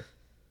 Sure.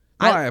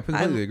 No, I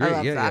completely agree.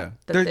 I love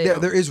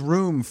that there is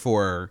room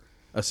for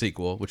a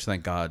sequel, which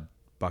thank God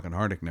Bach and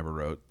Harnick never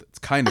wrote. It's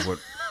kind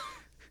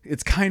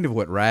of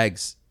what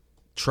Rags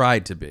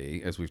tried to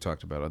be, as we've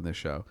talked about on this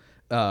show.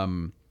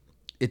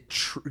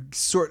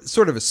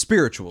 Sort of a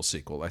spiritual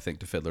sequel, I think,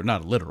 to Fiddler,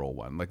 not a literal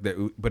one,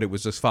 but it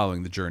was just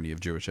following the journey of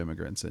Jewish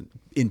immigrants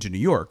into New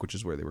York, which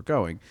is where they were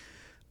going,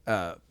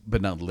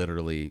 but not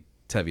literally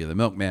Tevye the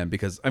Milkman,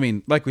 because I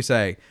mean, like we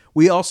say,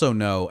 we also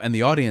know, and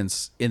the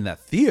audience in that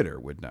theater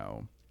would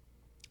know,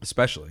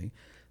 especially,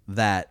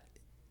 that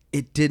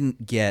it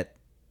didn't get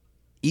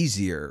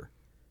easier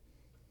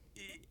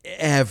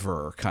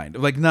ever, kind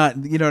of like,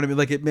 not, you know what I mean,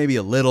 like it maybe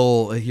a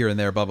little here and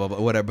there, blah blah blah,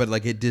 whatever, but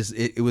like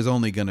it was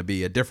only going to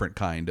be a different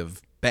kind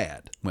of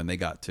bad when they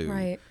got to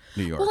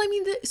New York. Well, I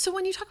mean, so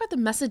when you talk about the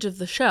message of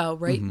the show,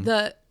 right,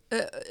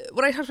 mm-hmm.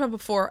 What I talked about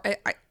before,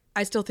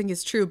 I still think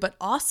is true, but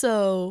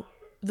also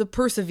the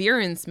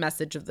perseverance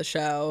message of the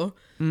show.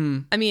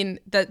 I mean,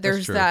 that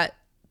there's that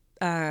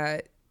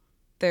I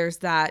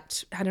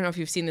don't know if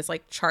you've seen this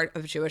like chart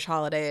of Jewish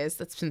holidays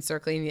that's been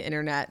circling the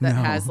internet that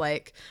has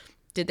like,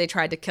 did they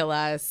try to kill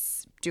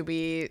us? Do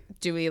we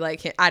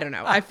like, I don't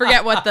know. I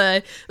forget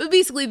but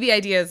basically the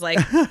idea is like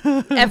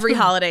every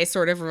holiday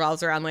sort of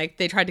revolves around like,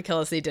 they tried to kill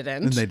us, they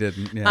didn't. And they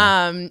didn't,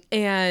 yeah.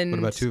 And what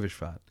about Tu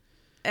B'Shvat?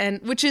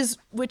 And which is,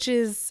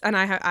 and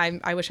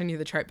I wish I knew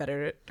the chart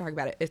better to talk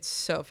about it. It's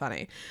so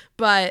funny,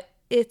 but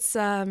it's,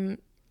 that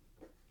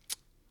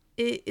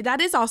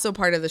is also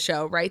part of the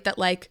show, right? That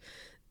like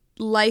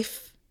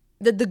life,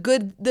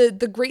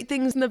 the great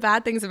things and the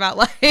bad things about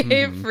life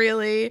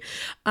really,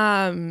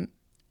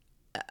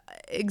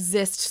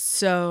 exist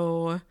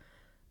so,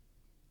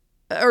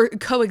 or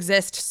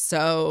coexist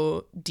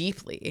so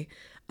deeply.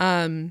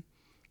 And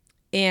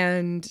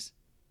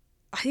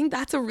I think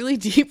that's a really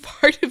deep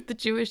part of the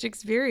Jewish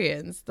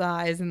experience, the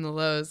highs and the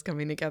lows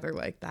coming together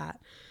like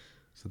that.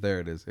 So there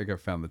it is. I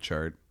found the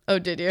chart. Oh,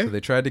 did you? So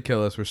they tried to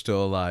kill us. We're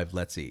still alive.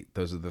 Let's eat.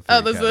 Those are the three.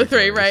 Oh, those are the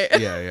three, right?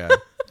 Yeah.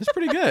 It's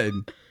pretty good.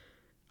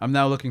 I'm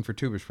now looking for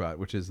Tubersprat,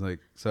 which is like,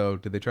 so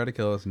did they try to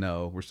kill us?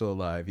 No. We're still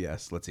alive.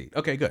 Yes. Let's eat.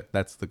 Okay, good.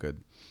 That's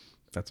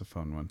a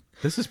fun one.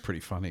 This is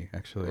pretty funny,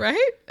 actually.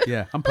 Right?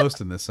 Yeah, I'm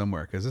posting this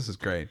somewhere because this is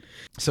great.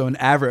 So an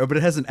average, but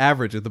it has an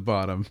average at the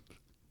bottom.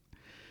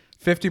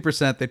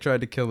 50% they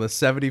tried to kill us.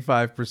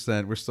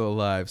 75% we're still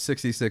alive.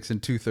 66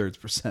 and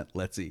 2/3%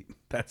 let's eat.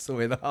 That's the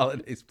way the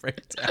holidays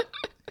break down.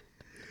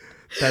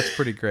 That's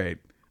pretty great.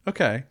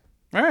 Okay.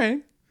 All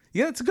right.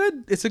 Yeah, it's a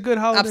good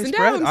holiday Ups and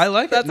spread. downs. I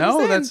like That's it. what I'm No,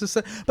 saying. that's just,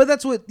 but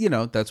that's what,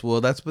 that's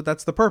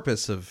the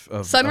purpose of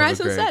Sunrise,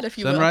 of a great- sunset, if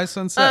you will. Sunrise,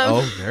 sunset.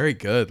 Oh, very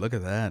good. Look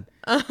at that.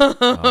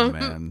 Oh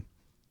man.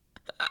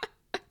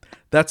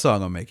 That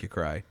song will make you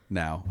cry.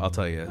 Now, I'll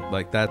tell you.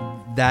 Like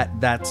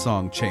that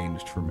song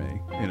changed for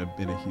me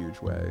in a huge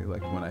way,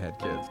 like when I had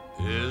kids.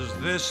 Is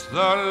this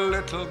the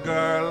little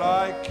girl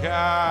I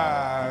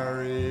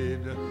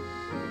carried?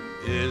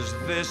 Is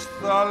this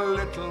the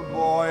little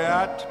boy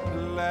at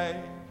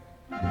play?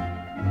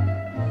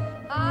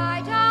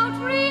 I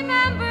don't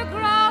remember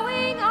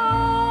growing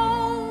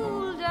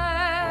older.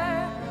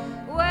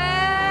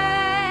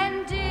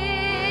 When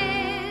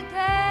did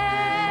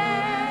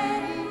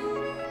they?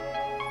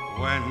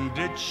 When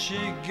did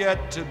she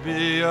get to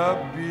be a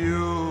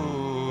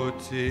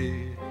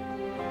beauty?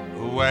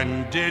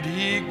 When did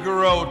he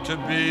grow to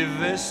be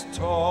this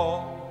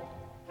tall?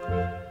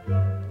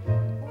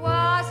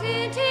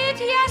 Wasn't it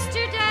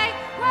yesterday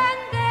when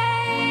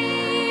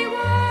they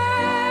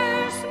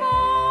were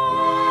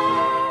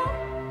small?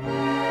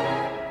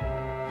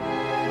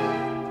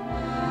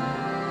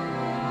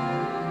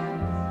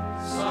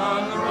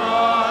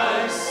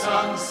 Sunrise,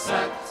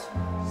 sunset,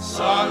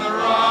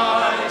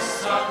 sunrise,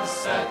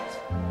 sunset,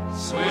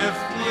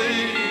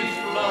 swiftly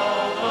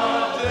flow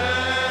the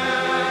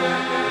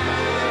days.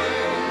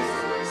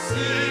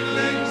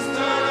 Seedlings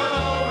turn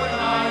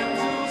overnight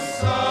to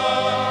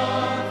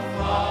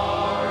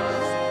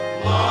sunflowers,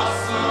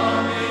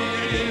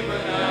 blossoming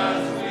even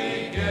as we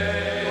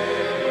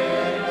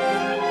gaze.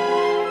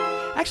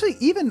 Actually,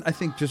 even I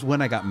think just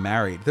when I got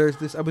married, there's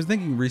this. I was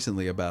thinking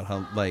recently about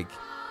how, like,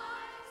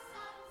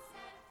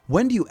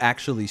 when do you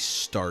actually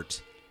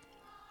start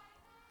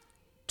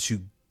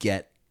to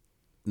get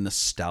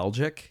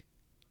nostalgic?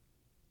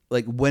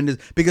 Like, when does,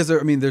 because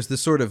there's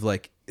this sort of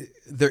like,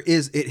 there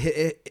is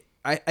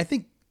I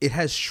think it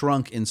has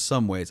shrunk in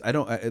some ways. I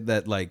don't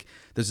that like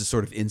there's this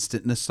sort of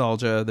instant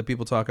nostalgia that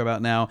people talk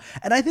about now,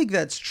 and I think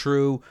that's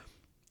true,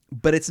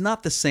 but it's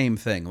not the same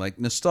thing. Like,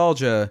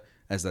 nostalgia,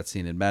 as that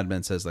scene in Mad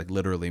Men says, like,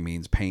 literally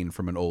means pain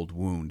from an old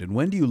wound. And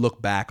when do you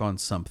look back on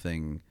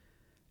something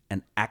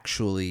and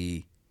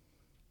actually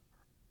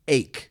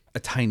ache a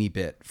tiny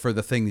bit for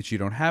the thing that you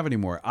don't have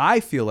anymore? I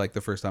feel like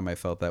the first time I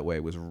felt that way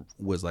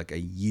was like a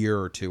year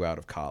or two out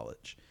of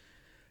college.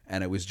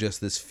 And it was just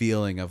this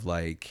feeling of,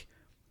 like,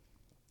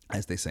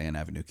 as they say in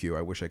Avenue Q,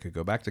 I wish I could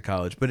go back to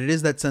college. But it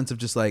is that sense of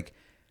just like,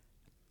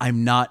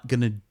 I'm not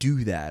going to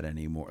do that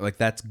anymore. Like,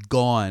 that's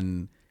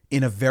gone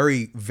in a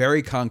very,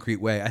 very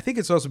concrete way. I think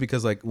it's also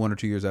because, like, 1 or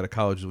 2 years out of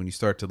college is when you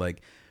start to,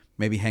 like,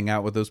 maybe hang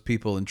out with those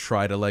people and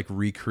try to, like,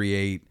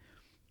 recreate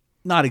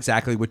not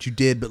exactly what you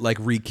did, but, like,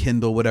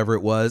 rekindle whatever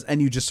it was.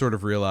 And you just sort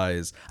of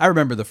realize, I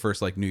remember the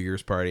first, like, New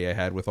Year's party I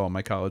had with all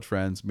my college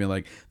friends being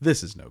like,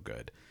 this is no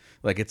good.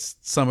 Like, it's,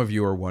 some of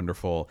you are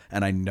wonderful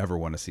and I never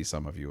want to see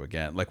some of you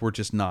again. Like,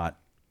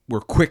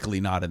 we're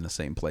quickly not in the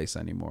same place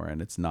anymore.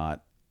 And it's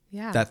not,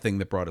 that thing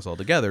that brought us all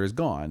together is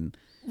gone.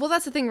 Well,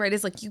 that's the thing, right?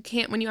 Is like, you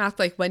can't, when you ask,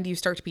 like, when do you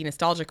start to be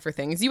nostalgic for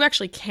things, you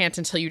actually can't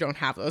until you don't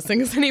have those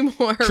things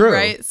anymore. True.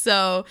 Right?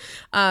 So,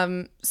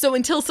 so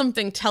until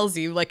something tells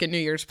you, like a New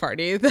Year's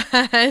party,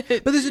 that.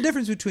 But there's a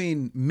difference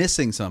between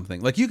missing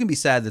something. Like, you can be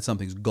sad that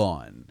something's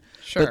gone.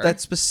 Sure. But that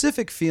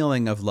specific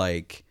feeling of,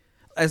 like,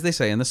 as they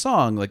say in the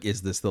song, like,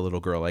 is this the little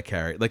girl I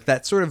carry? Like,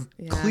 that sort of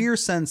clear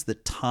sense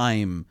that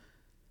time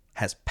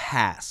has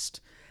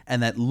passed,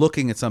 and that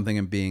looking at something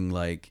and being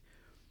like,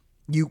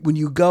 when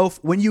you go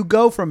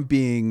from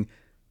being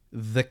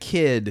the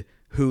kid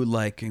who,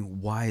 like,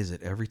 why is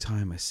it every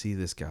time I see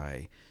this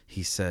guy,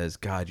 he says,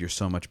 God, you're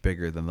so much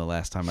bigger than the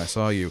last time I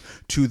saw you,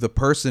 to the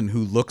person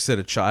who looks at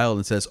a child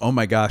and says, oh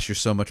my gosh, you're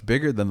so much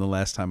bigger than the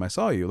last time I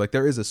saw you. Like,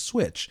 there is a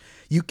switch.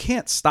 You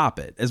can't stop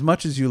it. As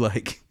much as you,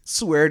 like,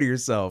 swear to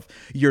yourself,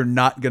 you're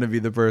not going to be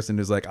the person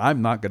who's like,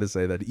 I'm not going to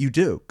say that. You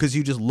do, because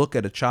you just look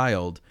at a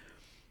child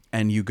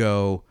and you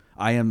go,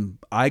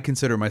 I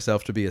consider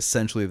myself to be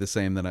essentially the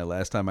same than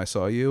last time I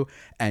saw you,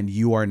 and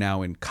you are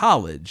now in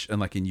college,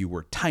 and you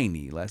were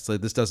tiny. Like,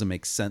 this doesn't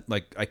make sense.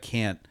 Like, I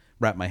can't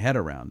wrap my head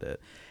around it.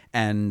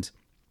 And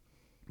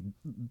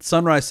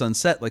Sunrise,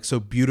 Sunset, like, so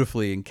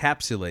beautifully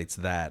encapsulates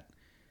that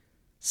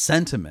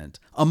sentiment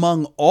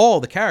among all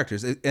the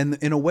characters, and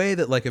in a way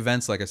that like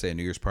events like I say a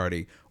New Year's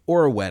party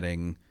or a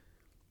wedding,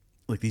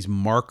 like these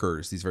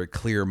markers, these very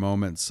clear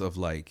moments of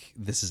like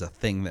this is a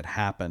thing that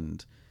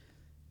happened,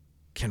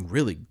 can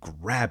really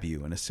grab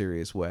you in a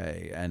serious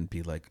way and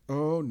be like,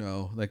 oh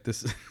no, like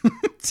this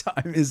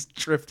time is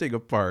drifting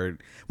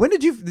apart. When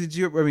did you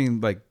I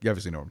mean, like, you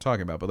obviously know what I'm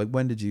talking about, but like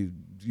when did you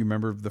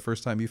remember the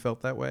first time you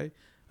felt that way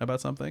about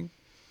something?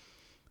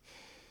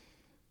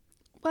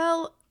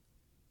 Well,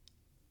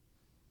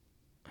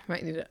 I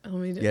might need to. Let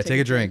me Take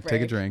a drink.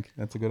 Take a drink.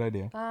 That's a good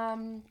idea.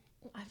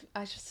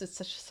 I just, it's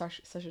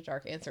such a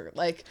dark answer.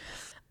 Like,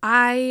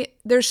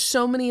 there's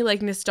so many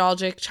like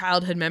nostalgic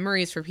childhood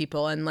memories for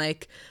people, and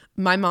like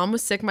my mom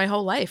was sick my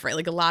whole life, right?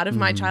 Like a lot of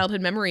my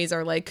childhood memories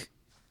are like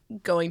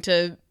going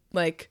to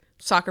like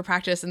soccer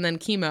practice and then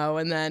chemo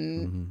and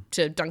then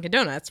to Dunkin'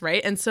 Donuts,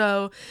 right? And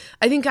so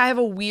I think I have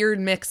a weird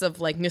mix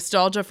of like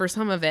nostalgia for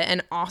some of it,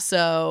 and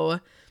also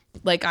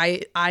like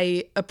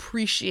I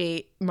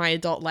appreciate my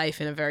adult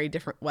life in a very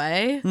different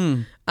way.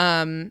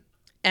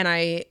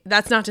 And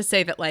that's not to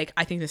say that like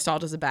I think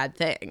nostalgia is a bad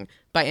thing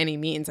by any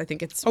means. I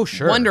think it's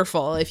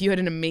wonderful. If you had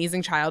an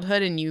amazing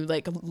childhood and you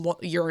like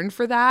yearn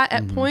for that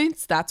at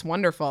points, that's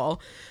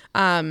wonderful.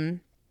 I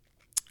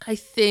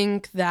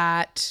think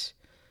that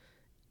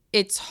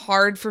it's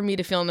hard for me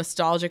to feel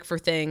nostalgic for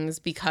things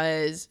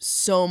because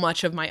so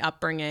much of my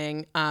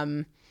upbringing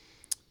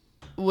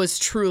was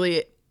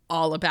truly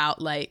all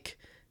about like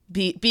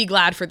be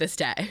glad for this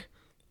day.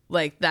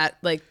 Like that,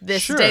 like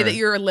this day that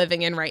you're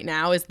living in right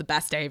now is the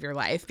best day of your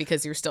life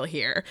because you're still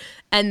here.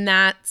 And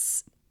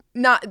that's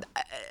not,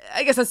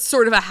 I guess that's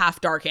sort of a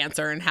half dark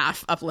answer and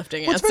half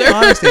uplifting answer. It's a very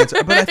honest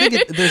answer, but I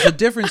think there's a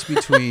difference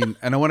between,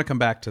 and I want to come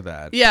back to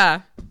that.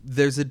 Yeah.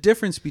 There's a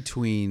difference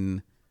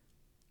between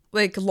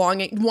like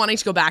wanting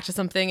to go back to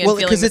something and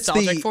feeling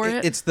nostalgic for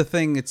it. It's the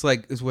thing. It's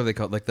like, it's what they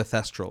call it, like the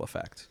Thestral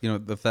effect. You know,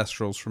 the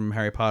Thestrals from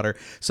Harry Potter.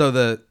 So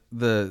the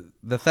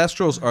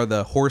Thestrals are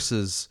the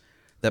horses,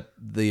 that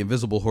the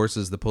invisible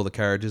horses that pull the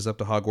carriages up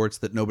to Hogwarts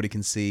that nobody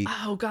can see.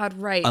 Oh God,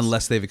 right.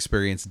 Unless they've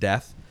experienced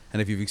death.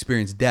 And if you've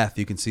experienced death,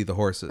 you can see the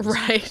horses.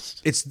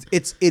 Right.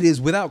 It is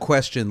without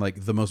question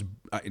like the most,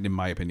 in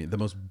my opinion, the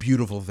most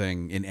beautiful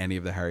thing in any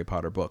of the Harry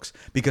Potter books,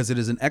 because it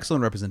is an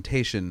excellent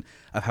representation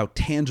of how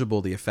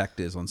tangible the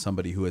effect is on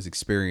somebody who has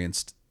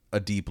experienced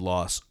a deep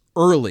loss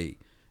early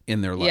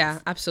in their life. Yeah,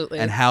 absolutely.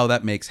 And how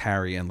that makes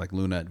Harry and like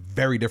Luna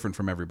very different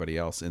from everybody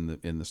else in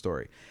the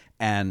story.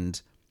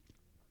 And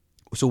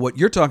so what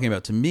you're talking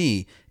about to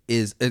me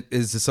is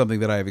something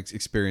that I've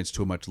experienced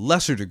to a much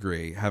lesser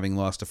degree, having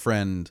lost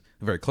a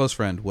very close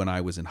friend, when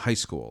I was in high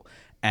school,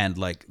 and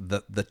like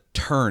the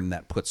turn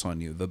that puts on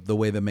you, the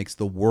way that makes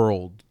the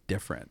world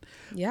different.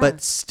 Yeah.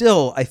 But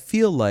still, I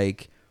feel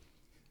like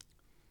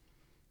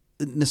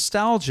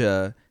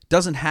nostalgia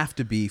doesn't have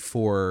to be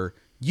for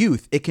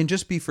youth. It can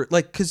just be for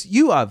like, because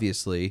you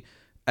obviously,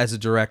 as a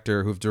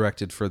director who've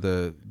directed for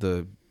the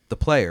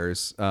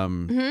Players,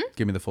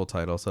 give me the full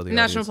title. So the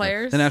National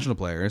Players. The National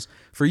Players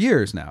for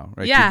years now,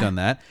 right? Yeah. You've done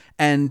that.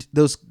 And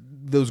those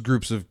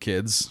groups of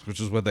kids, which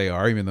is what they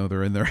are, even though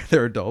they're in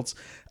they're adults,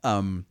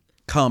 come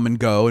and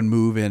go and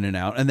move in and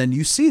out. And then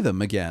you see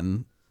them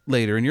again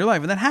later in your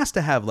life. And that has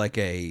to have like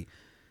a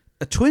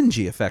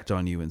twingy effect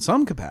on you in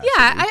some capacity.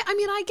 Yeah. I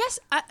mean, I guess,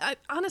 I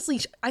honestly,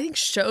 I think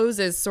shows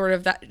is sort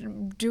of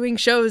that, doing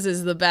shows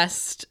is the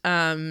best,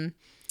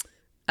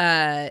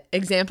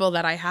 example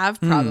that I have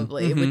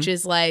probably, which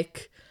is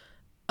like,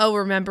 oh,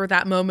 remember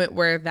that moment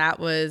where that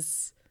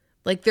was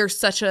like, there's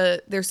such a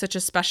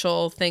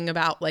special thing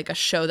about like a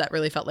show that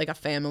really felt like a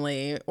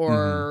family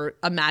or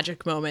a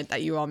magic moment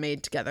that you all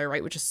made together,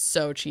 right? Which is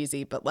so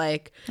cheesy, but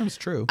like, that's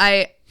true.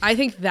 I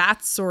think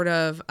that's sort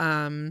of,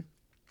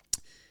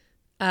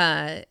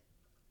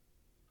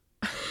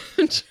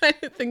 I'm trying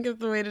to think of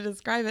the way to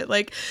describe it.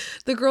 Like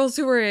the girls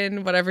who were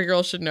in Whatever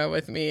Girls Should Know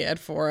with me at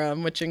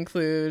Forum, which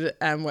include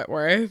Em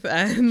Whitworth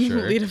and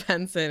Lita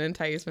Benson and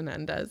Thais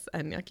Menendez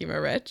and Yakima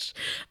Rich.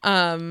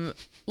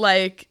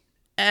 Like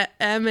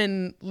Em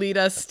and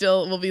Lita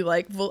still will be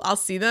like, well, I'll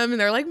see them and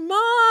they're like,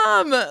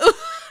 Mom.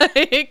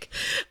 Like,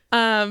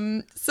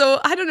 so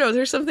I don't know.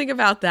 There's something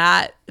about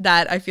that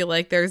I feel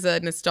like there's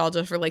a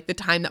nostalgia for like the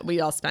time that we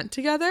all spent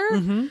together.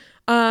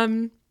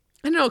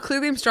 I don't know.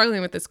 Clearly, I'm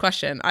struggling with this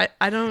question.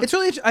 I don't. It's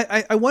really.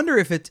 I wonder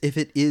if it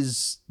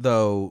is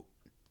though.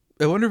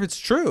 I wonder if it's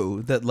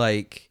true that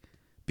like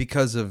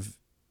because of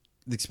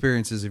the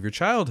experiences of your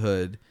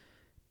childhood,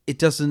 it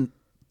doesn't.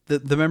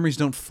 The memories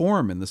don't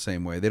form in the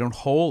same way. They don't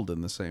hold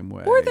in the same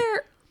way. Or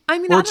they're. I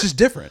mean, or it's just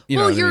different. You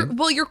know what I mean?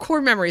 Well, your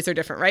core memories are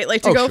different, right?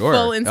 Like to go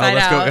full Inside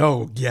Out.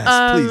 Oh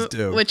yes, please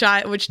do. Which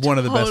one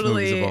of the best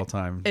totally movies of all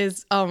time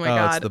is. Oh my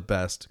god, it's the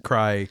best.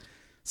 Cry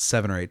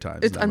 7 or 8 times.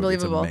 It's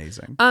unbelievable. It's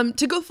amazing.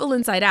 To go full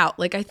Inside Out,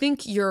 like I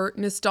think your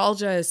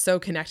nostalgia is so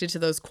connected to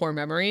those core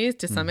memories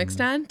to some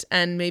extent,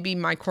 and maybe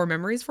my core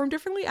memories form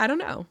differently. I don't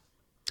know.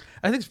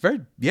 I think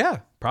it's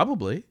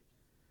probably,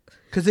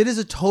 because it is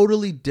a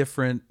totally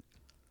different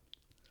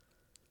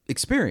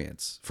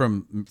experience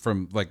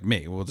from like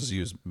me. We'll just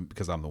use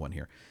because I'm the one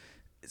here.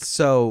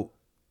 So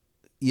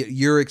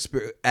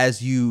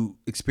as you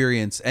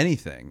experience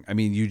anything. I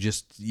mean,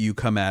 you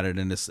come at it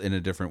in a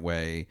different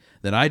way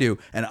than I do,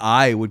 and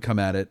I would come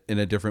at it in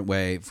a different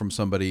way from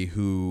somebody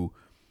who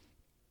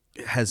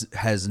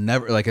has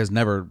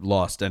never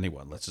lost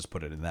anyone. Let's just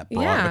put it in that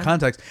broad of a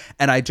context.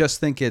 And I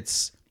just think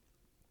it's,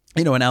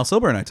 and Al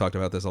Silber and I talked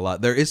about this a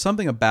lot. There is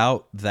something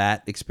about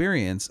that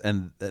experience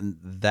and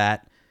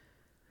that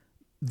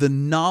the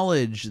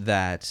knowledge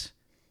that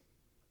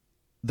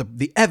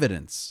the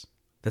evidence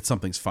that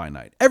something's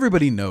finite.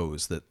 Everybody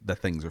knows that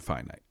things are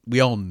finite. We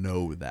all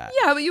know that.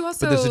 Yeah, but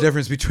there's a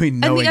difference between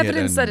knowing and the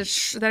evidence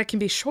that it can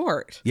be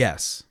short.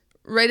 Yes.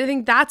 Right. I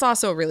think that's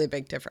also a really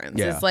big difference.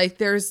 Yeah. It's like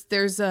there's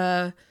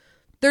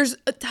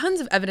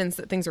tons of evidence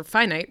that things are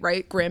finite.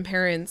 Right.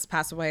 Grandparents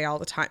pass away all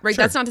the time. Right.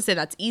 Sure. That's not to say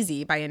that's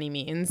easy by any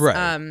means.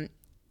 Right.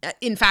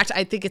 In fact,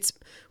 I think it's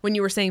when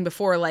you were saying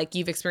before, like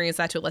you've experienced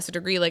that to a lesser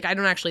degree. Like I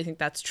don't actually think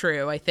that's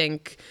true. I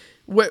think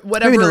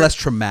whatever, maybe in a less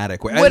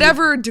traumatic way,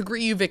 whatever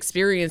degree you've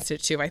experienced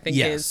it to, I think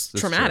is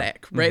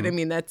traumatic. True. Right. Mm-hmm. I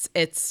mean,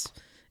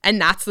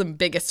 that's the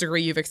biggest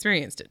degree you've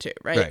experienced it to.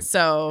 Right.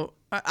 So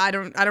I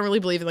don't really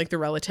believe in like the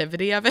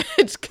relativity of it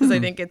because I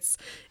think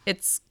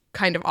it's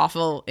kind of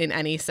awful in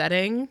any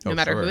setting, no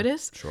matter who it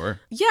is. Sure.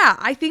 Yeah,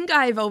 I think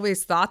I've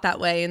always thought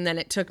that way, and then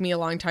it took me a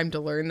long time to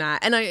learn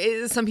that.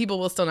 And some people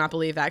will still not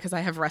believe that because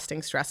I have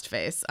resting stressed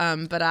face.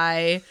 But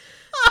I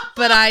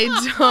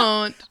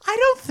don't. I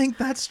don't think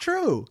that's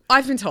true.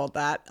 I've been told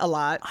that a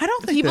lot. I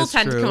don't think people that's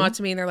tend true. to come up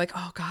to me and they're like,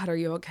 "Oh God, are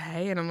you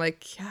okay?" And I'm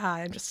like, "Yeah,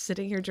 I'm just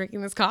sitting here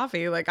drinking this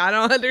coffee. Like, I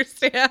don't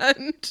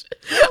understand."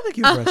 I don't think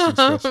you have resting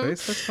stress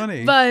face. That's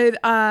funny. But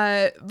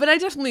I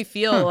definitely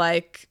feel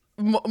like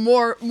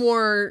more.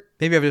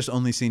 Maybe I've just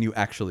only seen you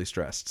actually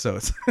stressed, so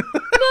it's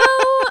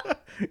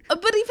No,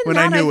 but even when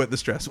that, I knew what the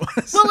stress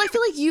was. Well, I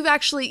feel like you've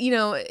actually,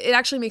 it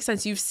actually makes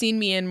sense. You've seen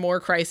me in more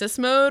crisis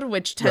mode,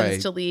 which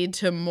tends to lead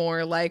to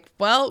more like,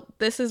 well,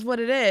 this is what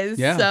it is.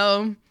 Yeah.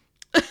 So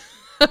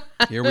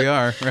here we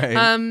are.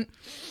 Right.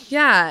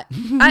 Yeah,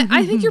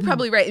 I think you're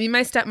probably right. I mean,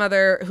 my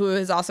stepmother, who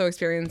has also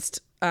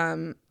experienced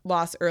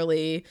loss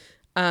early,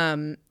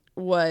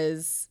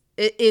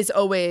 is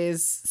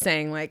always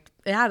saying like,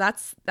 yeah,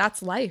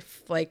 that's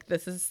life. Like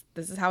this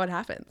is how it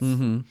happens.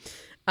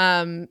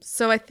 Mm-hmm.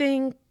 So I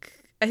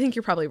think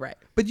you're probably right.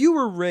 But you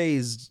were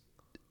raised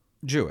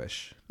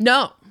Jewish.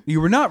 No,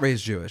 You were not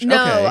raised Jewish. no,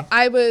 Okay.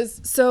 I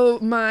was. So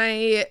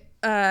my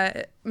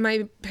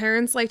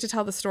parents like to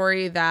tell the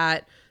story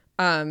that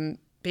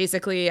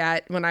basically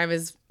when I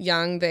was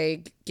young,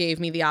 they gave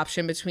me the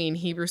option between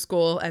Hebrew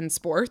school and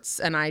sports,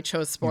 and I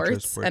chose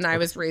sports, and I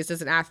was raised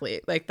as an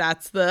athlete. Like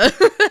that's the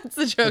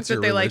joke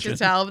that they like to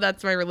tell.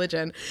 That's my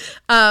religion.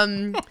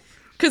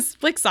 Because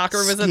like soccer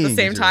was at the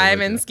same time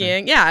and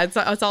skiing. Yeah, it's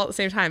all at the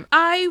same time.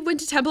 I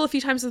went to temple a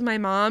few times with my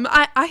mom.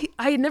 I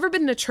had never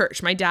been in a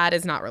church. My dad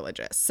is not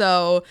religious.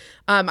 So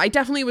I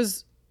definitely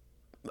was.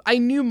 I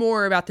knew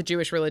more about the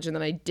Jewish religion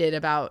than I did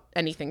about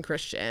anything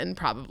Christian,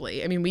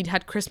 probably. I mean, we'd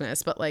had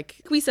Christmas, but like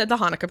we said the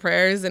Hanukkah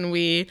prayers and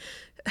we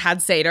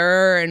had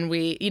Seder and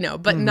we,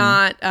 but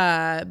not,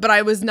 but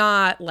I was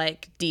not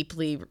like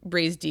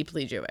raised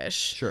deeply Jewish.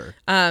 Sure.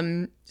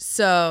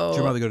 So. Did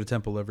your mother go to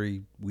temple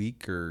every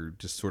week or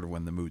just sort of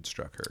when the mood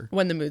struck her?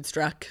 When the mood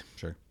struck.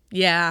 Sure.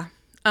 Yeah.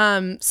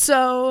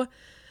 So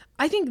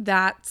I think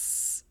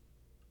that's,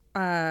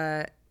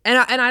 and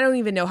I don't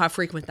even know how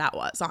frequent that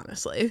was,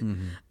 honestly.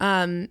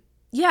 Mm-hmm.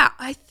 Yeah,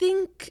 I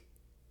think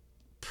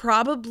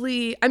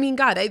probably, I mean,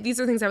 God, these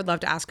are things I would love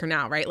to ask her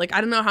now, right? Like,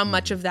 I don't know how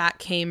much of that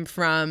came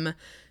from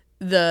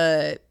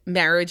the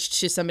marriage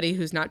to somebody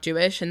who's not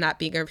Jewish and that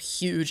being a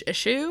huge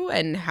issue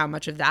and how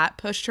much of that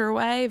pushed her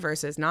away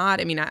versus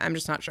not. I mean, I'm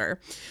just not sure.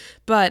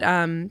 But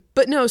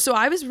no, so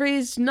I was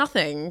raised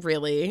nothing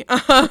really,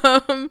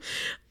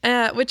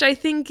 which I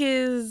think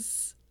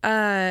is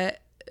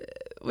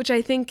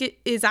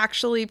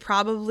actually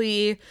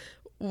probably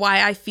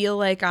why I feel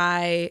like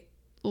I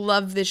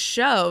love this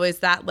show is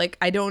that like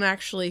I don't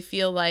actually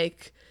feel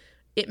like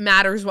it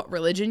matters what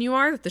religion you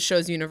are, that the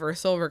show's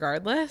universal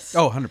regardless.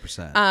 Oh,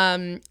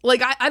 100%.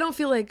 Like I don't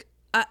feel like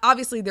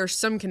obviously there's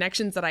some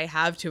connections that I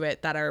have to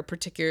it that are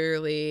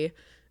particularly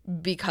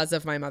because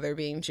of my mother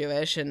being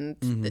Jewish and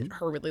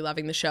her really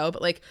loving the show,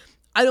 but like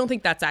I don't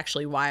think that's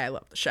actually why I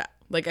love the show.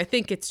 Like I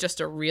think it's just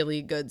a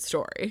really good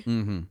story.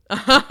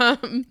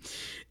 Mm-hmm.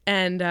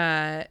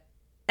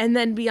 And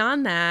then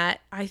beyond that,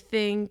 I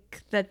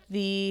think that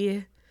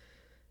the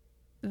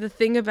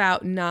thing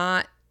about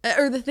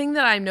the thing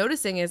that I'm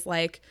noticing is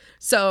like,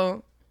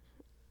 so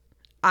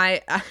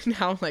I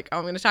now like,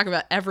 I'm going to talk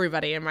about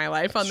everybody in my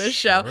life on this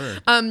show.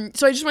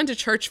 So I just went to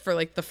church for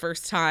like the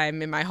first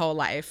time in my whole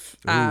life.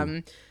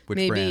 Which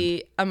maybe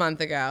brand? a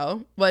month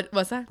ago.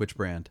 What's that? Which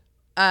brand?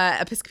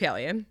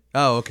 Episcopalian.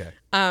 Oh, okay.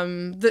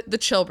 The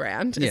chill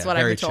brand is what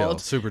I've been told. Chill,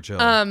 super chill.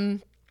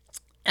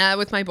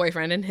 With my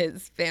boyfriend and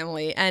his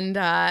family, and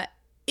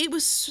it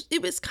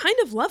was kind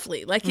of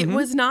lovely. Like it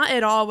was not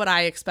at all what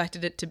I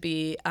expected it to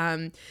be.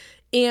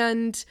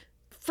 And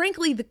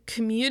frankly, the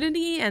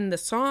community and the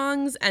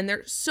songs, and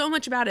there's so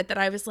much about it that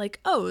I was like,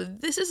 oh,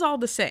 this is all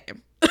the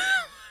same.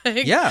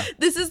 Like, Yeah.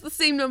 this is the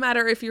same no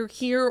matter if you're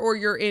here or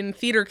you're in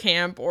theater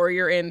camp or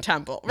you're in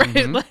Temple,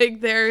 right?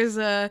 Like there's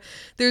a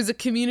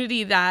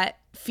community that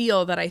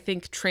I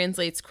think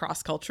translates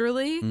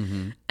cross-culturally.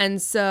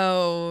 And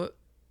so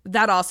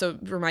that also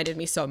reminded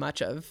me so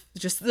much of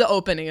just the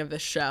opening of the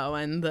show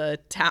and the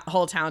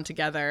whole town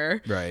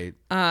together. Right.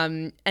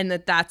 And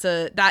that's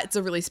a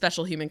really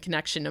special human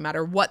connection no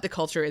matter what the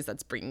culture is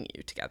that's bringing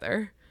you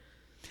together.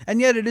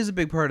 And yet it is a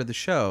big part of the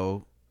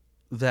show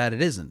that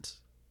it isn't.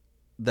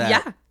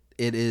 That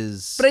it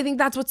is. But I think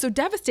that's what's so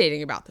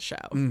devastating about the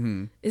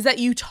show is that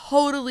you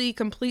totally,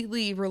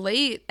 completely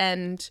relate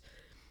and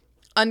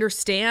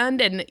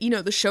understand. And, you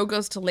know, the show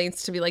goes to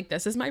lengths to be like,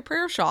 this is my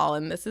prayer shawl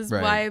and this is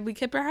why we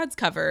keep our heads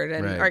covered.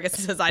 And or I guess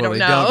it says, I don't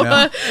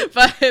know.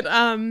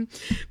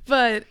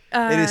 but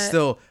it is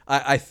still,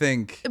 I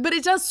think. But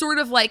it does sort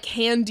of like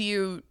hand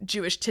you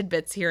Jewish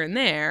tidbits here and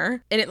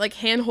there. And it like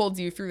handholds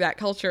you through that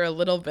culture a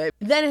little bit.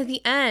 Then at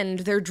the end,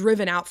 they're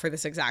driven out for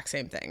this exact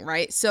same thing,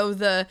 right?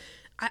 So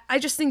I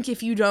just think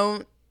if you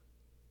don't,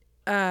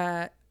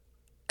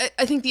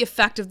 I think the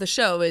effect of the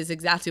show is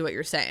exactly what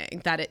you're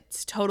saying, that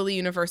it's totally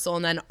universal.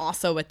 And then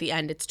also at the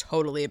end, it's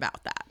totally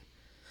about that.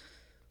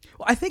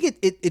 Well, I think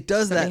it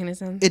does that. Make any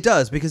sense? It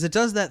does, because it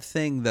does that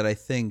thing that I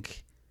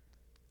think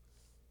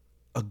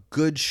a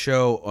good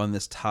show on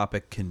this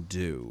topic can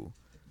do,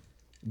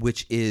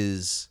 which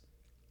is,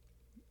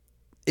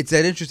 it's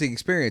that interesting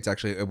experience,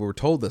 actually. We're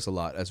told this a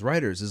lot as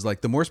writers, is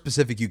like the more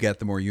specific you get,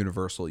 the more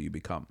universal you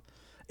become.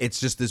 It's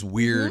just this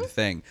weird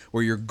thing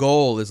where your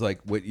goal is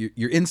like, what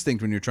your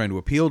instinct when you're trying to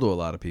appeal to a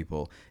lot of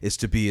people is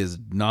to be as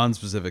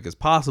non-specific as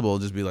possible,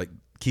 just be like,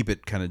 keep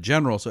it kind of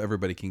general so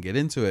everybody can get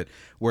into it.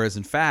 Whereas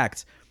in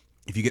fact,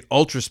 if you get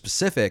ultra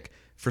specific,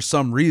 for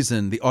some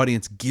reason, the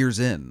audience gears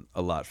in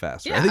a lot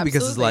faster. Yeah, I think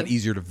because absolutely. it's a lot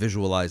easier to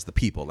visualize the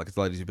people. Like it's a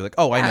lot easier to be like,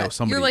 oh, I know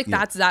somebody. You're like,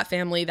 that's that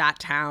family, that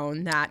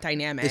town, that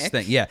dynamic. This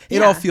thing. Yeah.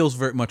 It all feels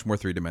very much more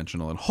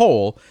three-dimensional and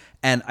whole.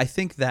 And I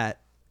think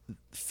that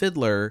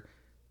Fiddler,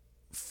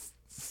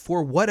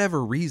 for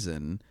whatever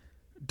reason,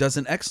 does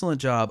an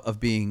excellent job of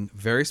being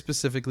very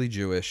specifically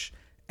Jewish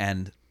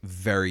and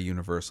very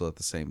universal at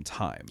the same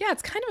time. Yeah,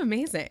 it's kind of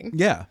amazing.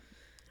 Yeah.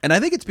 And I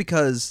think it's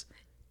because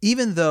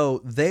even though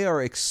they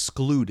are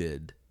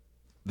excluded,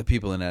 the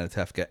people in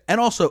Anatevka, and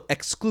also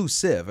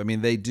exclusive, I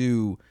mean, they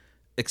do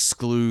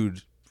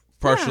exclude,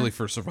 partially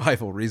for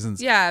survival reasons,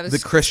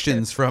 the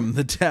Christians from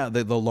the town,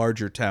 the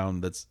larger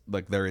town that's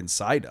like they're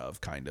inside of,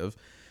 kind of.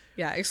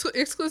 Yeah,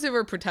 exclusive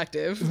or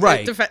protective.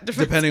 Right.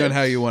 Depending on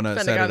how you want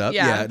to set it up.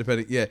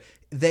 Yeah.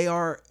 They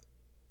are,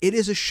 it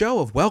is a show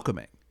of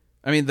welcoming.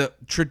 I mean, the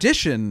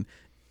tradition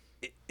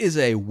is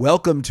a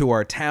welcome to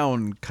our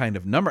town kind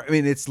of number. I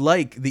mean, it's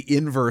like the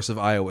inverse of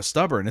Iowa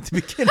Stubborn at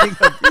the beginning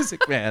of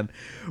Music Man,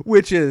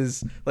 which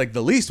is like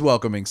the least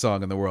welcoming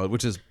song in the world,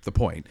 which is the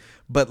point.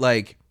 But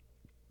like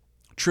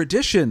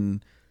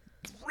tradition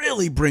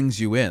really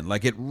brings you in.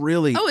 Like it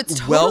really it's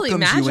totally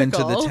welcomes you into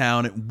the magical.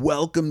 town. It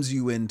welcomes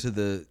you into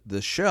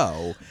the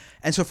show.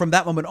 And so from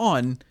that moment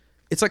on,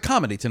 it's like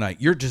comedy tonight.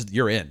 You're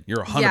in.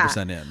 You're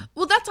 100% in.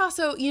 Well, that's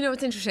also,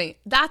 it's interesting.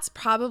 That's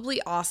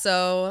probably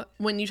also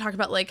when you talk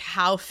about like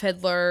how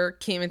Fiddler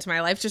came into my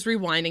life, just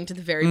rewinding to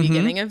the very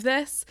beginning of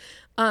this.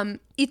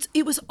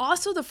 It was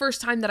also the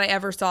first time that I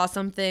ever saw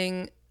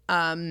something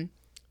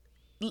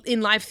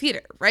in live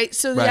theater, right?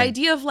 So the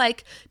idea of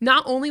like,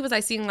 not only was I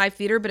seeing live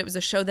theater, but it was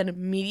a show that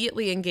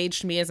immediately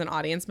engaged me as an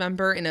audience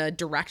member in a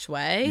direct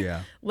way.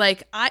 Yeah.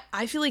 Like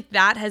I feel like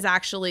that has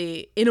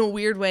actually, in a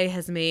weird way,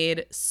 has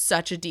made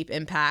such a deep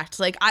impact.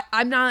 Like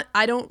I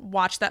don't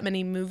watch that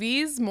many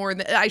movies more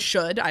than I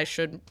should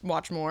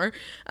watch more.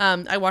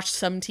 I watch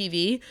some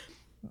TV.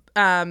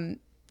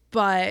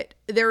 But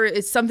there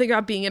is something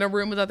about being in a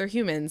room with other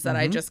humans that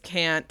I just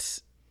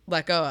can't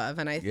let go of.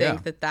 And I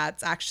think that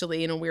that's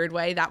actually, in a weird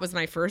way, that was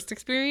my first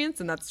experience,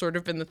 and that's sort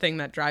of been the thing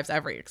that drives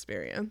every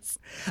experience.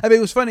 I mean,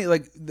 it was funny,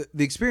 like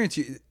the experience,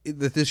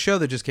 this show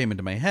that just came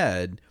into my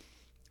head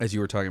as you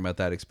were talking about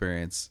that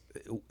experience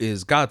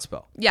is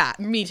Godspell. Yeah,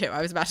 me too.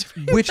 I was about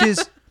to. Which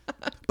is,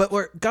 but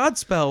where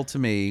Godspell to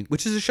me,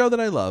 which is a show that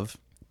I love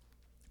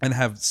and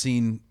have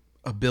seen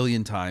a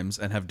billion times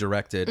and have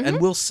directed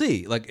and will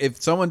see. Like if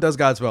someone does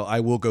Godspell, I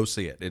will go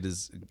see it. It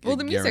is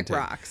the music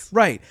rocks.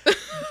 Right.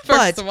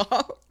 First of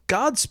all.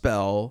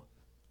 Godspell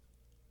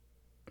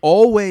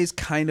always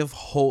kind of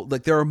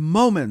like there are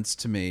moments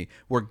to me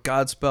where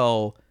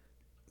Godspell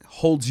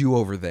holds you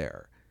over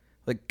there.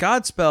 Like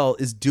Godspell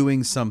is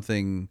doing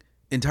something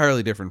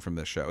entirely different from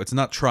this show. It's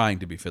not trying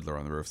to be Fiddler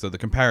on the Roof. So the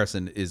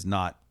comparison is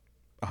not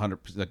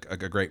 100%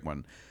 a great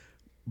one.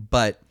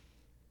 But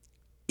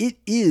it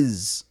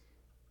is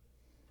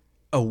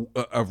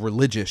a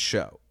religious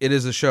show. It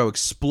is a show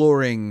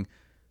exploring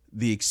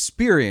the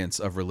experience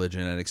of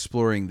religion and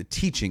exploring the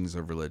teachings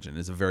of religion.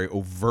 It's a very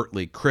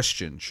overtly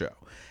Christian show.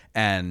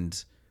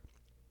 And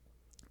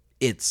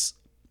its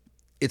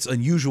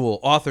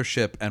unusual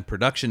authorship and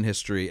production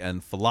history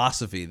and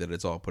philosophy that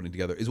it's all putting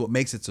together is what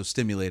makes it so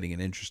stimulating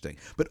and interesting.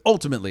 But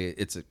ultimately,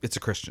 it's a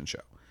Christian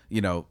show.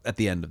 at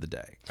the end of the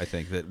day. I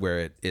think that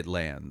where it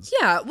lands.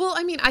 Yeah. Well,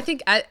 I mean, I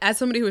think as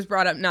somebody who was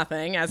brought up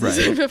nothing, as I Right,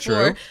 said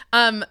before,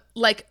 true.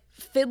 like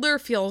Fiddler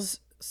feels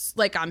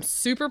like I'm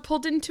super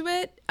pulled into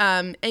it.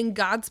 And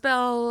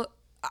Godspell,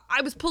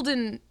 I was pulled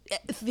in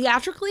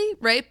theatrically,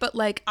 right? But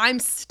like I'm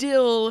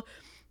still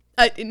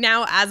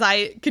now, as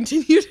I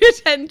continue to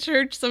attend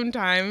church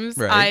sometimes,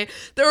 Right.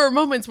 there are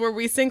moments where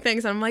we sing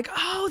things and I'm like,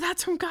 oh,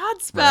 that's from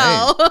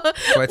Godspell. Right.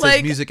 That's why it Like,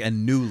 says music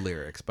and new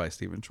lyrics by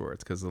Stephen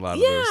Schwartz, because a lot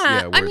of those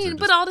I words mean, are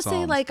but just all to say,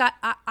 songs. like,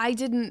 I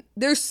didn't,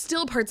 there's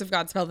still parts of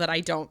Godspell that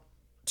I don't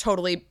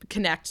totally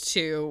connect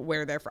to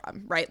where they're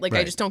from, right? Like, I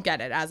Right. just don't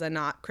get it as a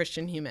not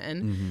Christian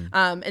human.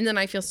 And then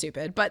I feel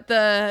stupid. But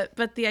the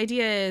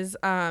idea is,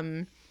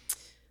 I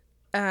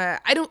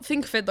don't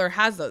think Fiddler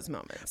has those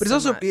moments. But it's so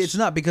also, much. it's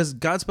not, because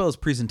Godspell is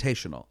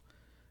presentational.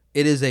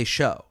 It is a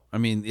show. I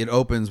mean, it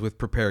opens with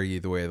Prepare Ye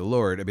the Way of the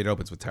Lord. I mean, it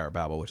opens with Tower of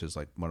Babel, which is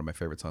like one of my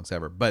favorite songs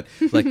ever. But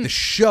like the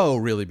show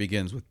really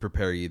begins with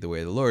Prepare Ye the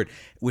Way of the Lord,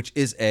 which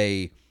is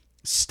a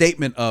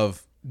statement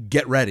of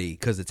get ready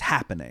because it's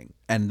happening.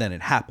 And then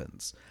it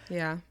happens.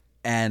 Yeah.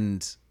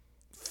 And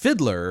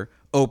Fiddler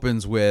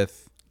opens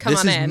with, Come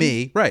this on is in.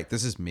 me. Right.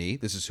 This is me.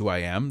 This is who I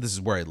am. This is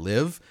where I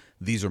live.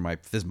 This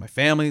is my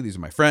family. These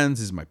are my friends.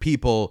 These are my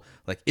people.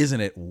 Like,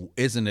 isn't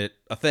it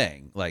a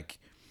thing? Like,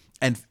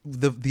 and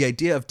the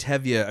idea of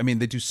Tevye, I mean,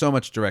 they do so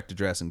much direct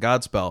address in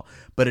Godspell,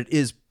 but it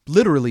is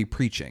literally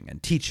preaching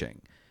and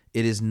teaching.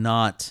 It is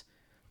not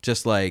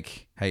just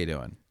like, how you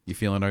doing? You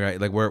feeling all right?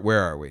 Like, where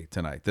are we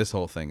tonight? This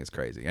whole thing is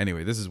crazy.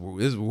 Anyway, this is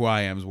who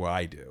I am, is what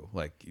I do.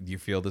 Like, do you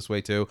feel this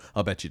way too?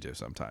 I'll bet you do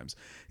sometimes.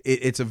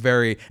 It's a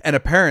very, and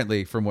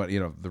apparently from what,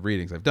 the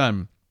readings I've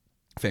done,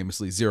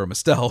 famously Zero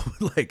Mistel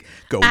like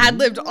go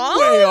Ad-libbed all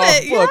way of off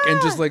it, book and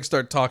yeah. just like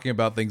start talking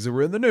about things that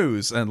were in the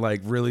news and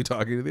like really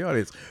talking to the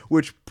audience,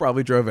 which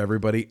probably drove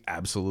everybody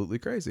absolutely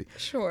crazy.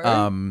 Sure.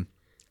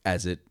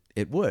 As it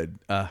would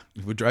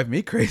drive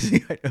me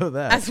crazy. I know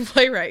that. As a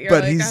playwright, you're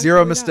but like, he's absolutely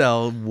Zero not.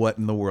 Mistel. What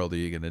in the world are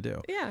you gonna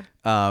do? Yeah.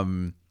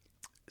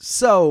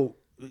 So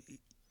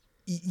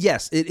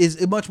yes, it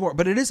is a much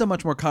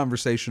more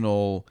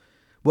conversational.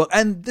 Well,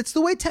 and it's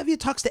the way Tevye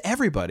talks to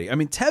everybody. I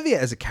mean, Tevye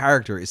as a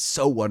character is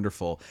so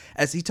wonderful.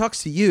 As he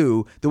talks to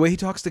you, the way he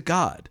talks to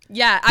God.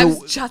 Yeah, I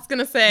was just going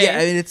to say. Yeah,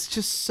 I mean, it's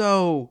just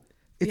so...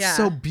 It's Yeah.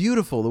 so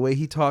beautiful, the way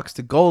he talks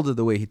to Golda,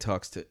 the way he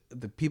talks to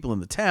the people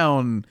in the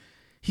town.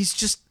 He's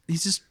just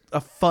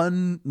a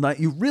fun...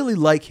 You really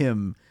like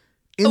him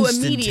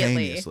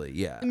instantaneously.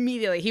 Yeah.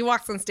 Immediately. He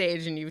walks on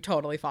stage and you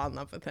totally fall in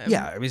love with him.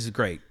 Yeah, I mean, he's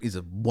great. He's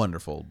a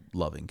wonderful,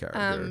 loving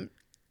character.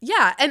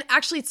 Yeah, and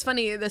actually it's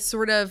funny, the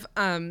sort of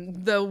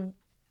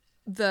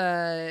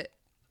the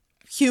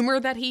humor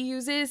that he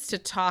uses to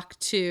talk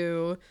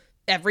to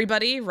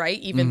everybody, right?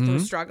 Even through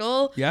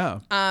struggle.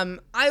 Yeah.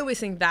 I always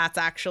think that's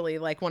actually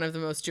like one of the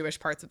most Jewish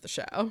parts of the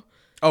show.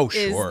 Oh,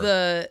 Is sure.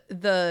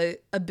 the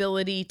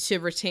ability to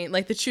retain,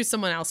 like, to choose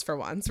someone else for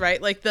once,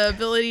 right? Like the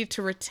ability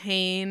to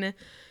retain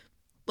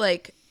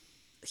like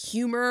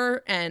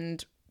humor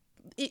and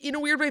in a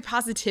weird way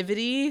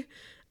positivity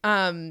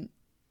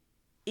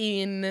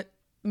in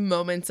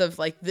moments of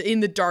like in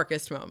the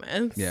darkest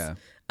moments. Yeah.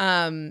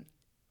 And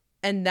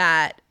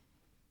that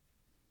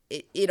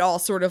it all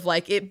sort of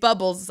like it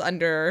bubbles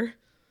under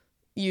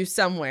you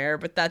somewhere,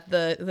 but that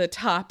the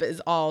top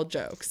is all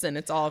jokes and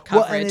it's all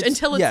Well, and coverage it's-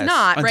 until it's yes,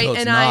 not, right? until it's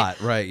and not,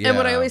 right, And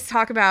what I yeah. always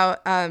talk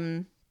about,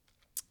 I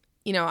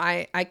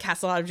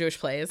cast a lot of Jewish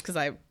plays because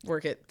I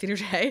work at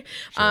Theater Day.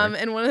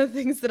 And one of the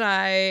things that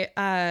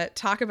I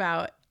talk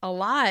about a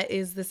lot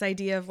is this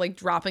idea of like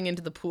dropping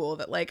into the pool,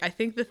 that like I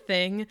think the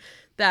thing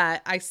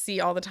that I see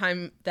all the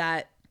time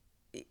that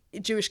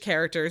Jewish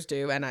characters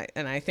do, and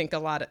I think a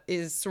lot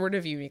is sort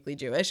of uniquely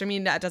Jewish. I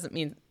mean, that doesn't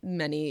mean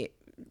many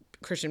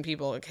Christian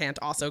people can't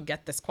also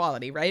get this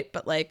quality, right?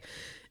 But like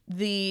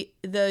the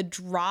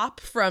drop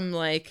from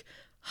like,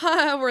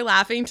 ha, we're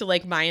laughing to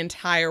like my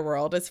entire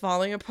world is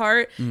falling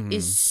apart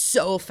is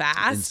so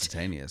fast.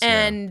 Instantaneous,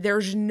 And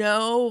there's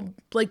no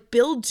like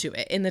build to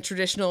it in the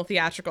traditional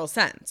theatrical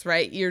sense,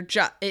 right?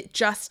 It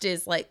just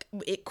is like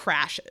it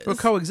crashes. Well, it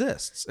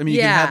coexists. I mean,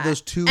 you can have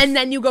those two... And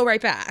then you go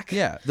right back.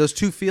 Yeah, those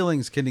two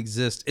feelings can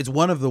exist. It's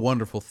one of the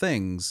wonderful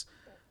things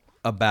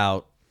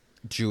about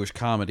Jewish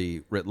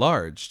comedy writ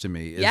large to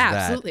me is that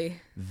absolutely.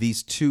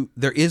 these two,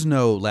 there is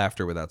no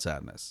laughter without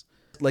sadness.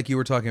 Like you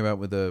were talking about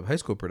with the high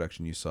school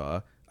production you saw,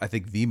 I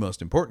think the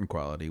most important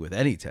quality with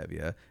any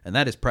Tevye, and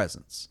that is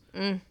presence.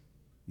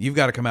 You've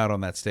got to come out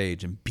on that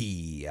stage and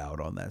be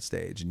out on that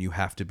stage, and you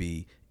have to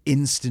be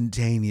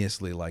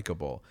instantaneously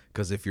likable,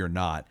 because if you're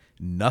not,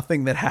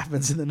 nothing that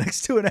happens in the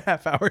next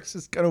 2.5 hours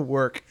is going to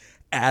work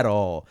at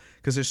all,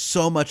 because there's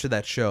so much of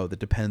that show that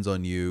depends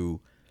on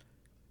you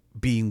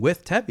being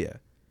with Tevye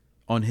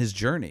on his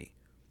journey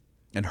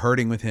and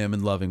hurting with him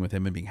and loving with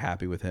him and being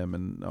happy with him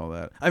and all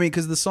that. I mean,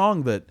 because the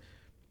song that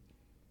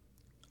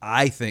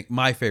I think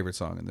my favorite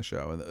song in the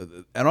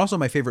show, and also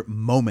my favorite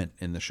moment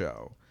in the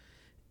show,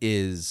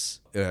 is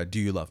Do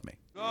You Love Me?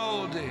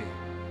 Goldie,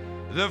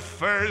 The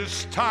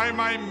first time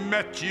I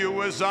met you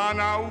was on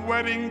our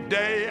wedding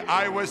day.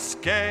 I was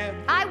scared.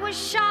 I was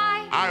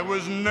shy. I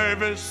was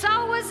nervous.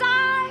 So was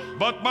I.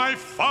 But my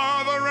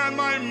father and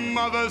my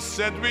mother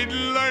said we'd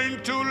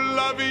learn to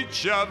love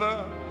each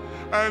other.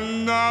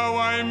 And now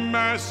I'm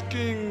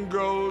asking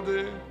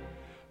Goldie,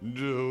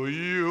 do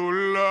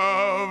you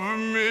love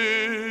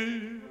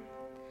me?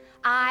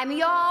 I'm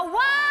your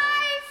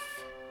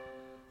wife.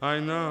 I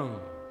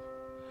know.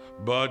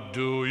 But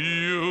do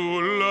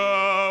you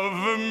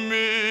love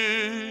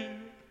me?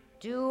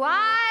 Do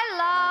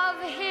I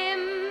love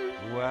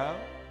him? Well,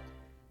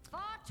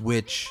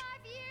 Which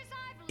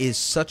is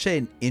such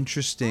an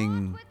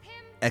interesting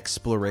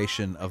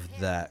exploration of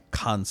that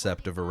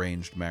concept of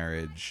arranged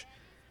marriage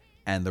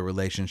and the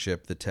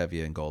relationship that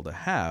Tevye and Golda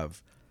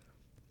have,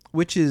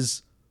 which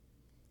is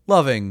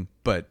loving,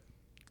 but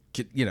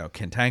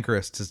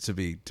cantankerous, to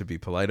be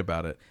polite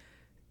about it,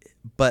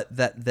 but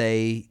that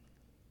they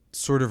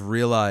sort of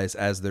realize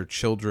as their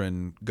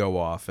children go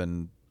off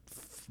and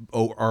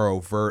are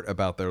overt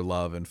about their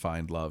love and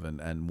find love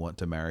and want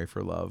to marry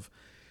for love,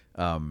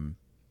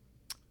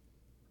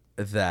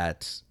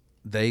 that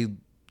they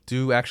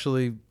do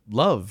actually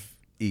love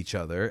each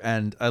other.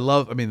 And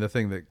the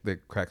thing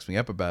that cracks me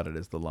up about it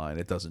is the line,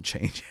 it doesn't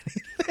change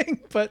anything,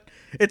 but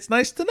it's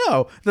nice to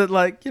know that,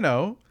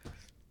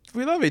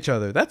 we love each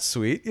other. That's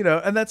sweet,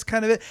 and that's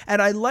kind of it.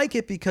 And I like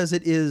it because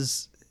it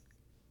is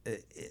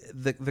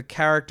the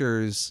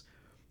characters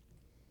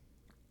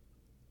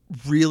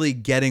really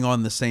getting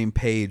on the same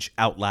page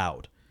out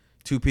loud.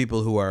 Two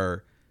people who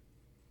are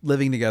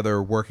living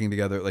together, working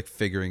together,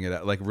 figuring it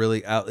out,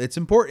 really out. It's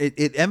important.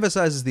 It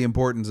emphasizes the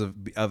importance of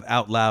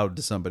out loud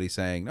to somebody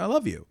saying, I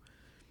love you.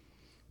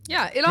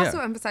 Yeah. It also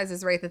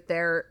emphasizes, right, that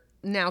they're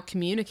now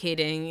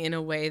communicating in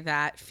a way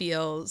that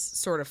feels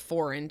sort of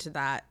foreign to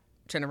that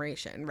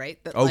generation,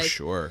 right? That,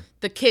 sure.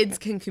 The kids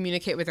can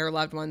communicate with their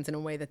loved ones in a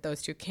way that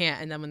those two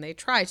can't. And then when they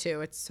try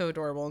to, it's so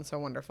adorable and so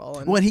wonderful.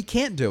 And when he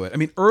can't do it.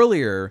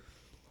 Earlier,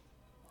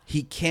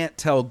 he can't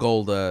tell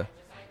Golda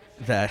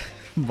that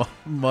what's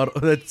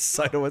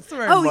the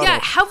right Oh, muddle? yeah.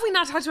 Have we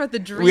not talked about the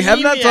dream? We have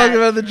not yet? talked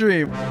about the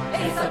dream.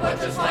 Is the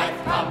butcher's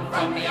wife come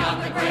from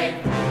beyond the grave?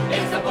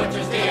 Is the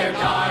butcher's dear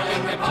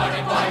darling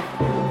departed wife?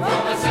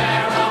 From a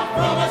Sarah,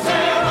 from a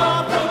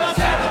Sarah, from a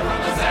Sarah,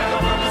 from a Sarah,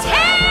 from a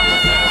Sarah.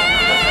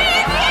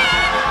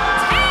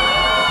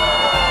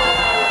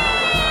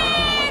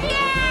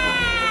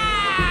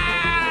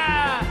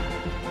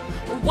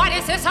 What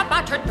is this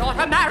about your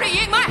daughter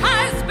marrying my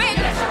husband?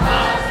 Yes, her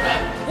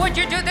husband. Would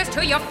you do this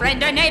to your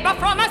friend or neighbor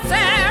from a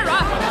Sarah?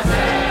 From a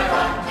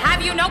Sarah.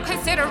 Have you no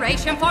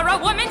consideration for a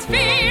woman's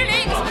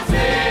feelings? Woman's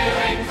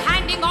feelings.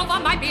 Handing over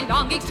my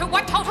belongings to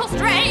a total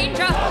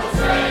stranger. Total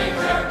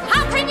stranger.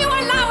 How can you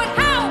allow it?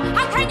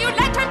 How can you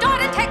let your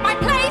daughter take my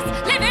place,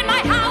 live in my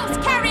house,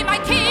 carry my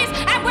keys,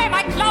 and wear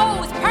my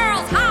clothes?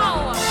 Pearls,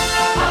 how?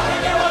 How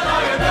can you allow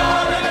your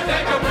daughter to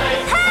take her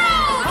place?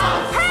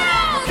 Pearls!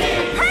 Pearls!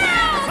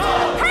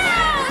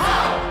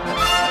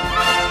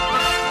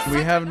 Pearls!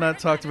 We have not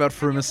talked about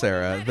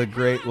Frumacera, the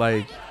great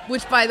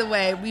Which, by the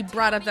way, we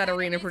brought up that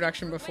arena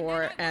production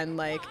before, and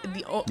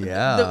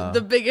Yeah.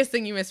 the biggest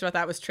thing you missed about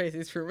that was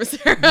Tracy's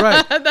Frumacera.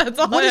 Right. That's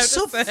all What I is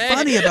have so to say.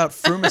 funny about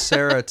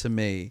Frumacera to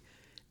me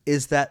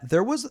is that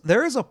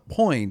there is a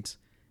point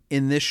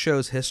in this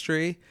show's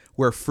history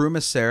where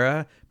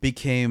Frumacera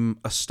became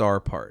a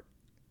star part.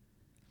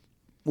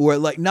 Where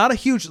not a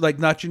huge you're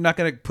not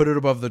going to put it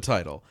above the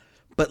title,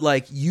 but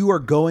you are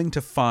going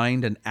to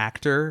find an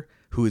actor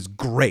who is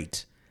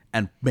great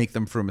and make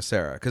them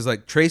Frumacera, because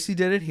Tracy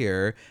did it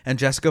here and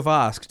Jessica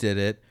Vosk did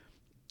it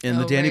in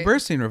the Danny right.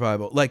 Burstein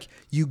revival.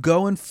 You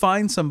go and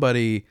find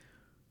somebody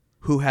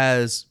who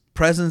has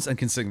presence and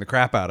can sing the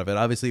crap out of it,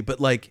 obviously, but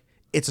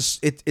it's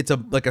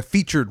a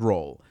featured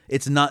role.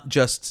 It's not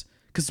just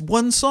because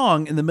one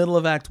song in the middle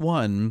of Act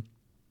 1,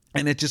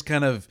 and it just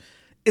kind of,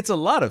 it's a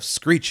lot of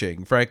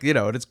screeching, frankly,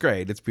 and it's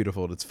great, it's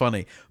beautiful, and it's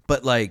funny,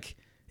 but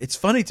it's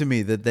funny to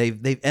me that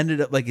they've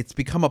ended up it's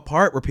become a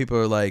part where people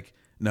are like,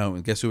 no,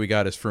 and guess who we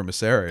got is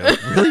Frumacera.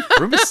 Really?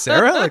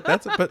 Frumacera?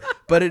 That's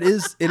but it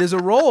is a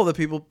role that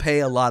people pay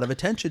a lot of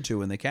attention to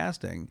when they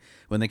cast the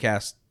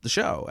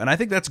show. And I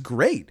think that's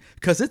great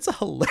because it's a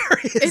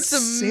hilarious It's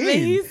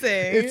amazing.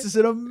 Scene. It's just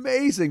an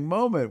amazing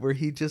moment where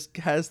he just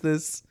has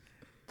this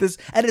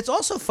and it's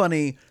also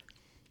funny.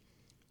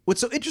 What's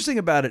so interesting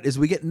about it is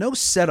we get no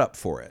setup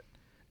for it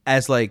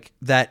as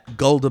that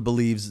Golda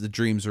believes the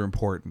dreams are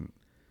important.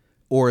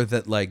 Or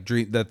that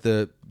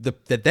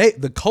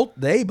the cult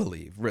they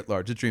believe writ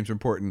large that dreams are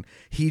important.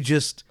 He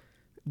just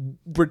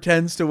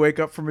pretends to wake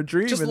up from a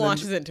dream, Just and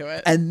launches into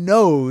it, and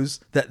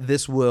knows that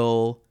this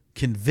will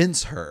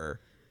convince her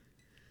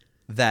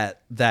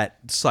that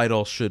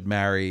Seidel should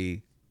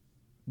marry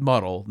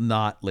Muddle,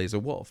 not Laser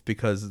Wolf,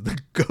 because the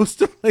ghost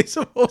of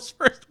Laser Wolf's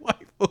first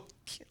wife will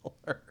kill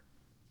her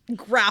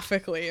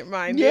graphically,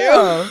 mind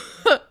Yeah,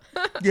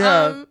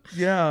 you.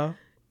 yeah.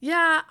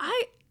 Yeah,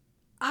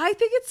 I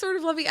think it's sort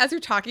of lovely as you're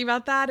talking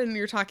about that, and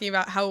you're talking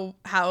about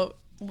how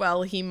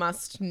well he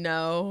must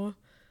know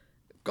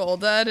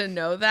Golda to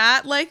know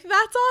that. Like,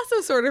 that's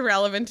also sort of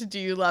relevant to Do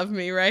You Love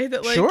Me, right?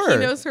 That, like, Sure. he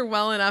knows her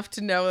well enough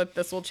to know that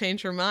this will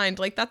change her mind.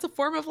 Like, that's a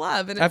form of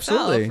love in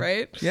Absolutely. itself,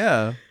 right?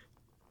 Yeah.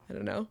 I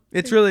don't know.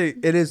 It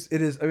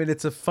is. I mean,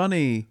 it's a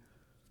funny,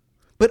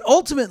 but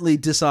ultimately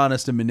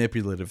dishonest and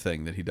manipulative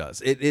thing that he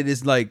does. It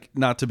is, like,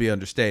 not to be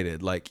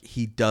understated. Like,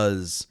 he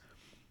does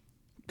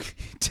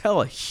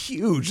tell a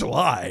huge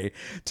lie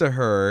to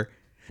her.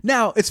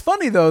 Now, it's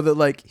funny, though, that,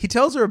 like, he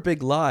tells her a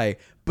big lie,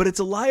 but it's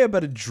a lie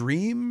about a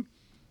dream.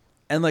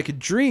 And, like, a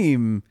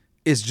dream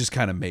is just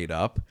kind of made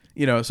up,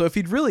 you know? So if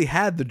he'd really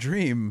had the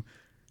dream,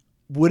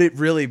 would it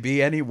really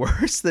be any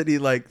worse that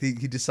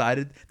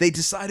they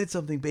decided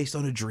something based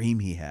on a dream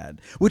he had?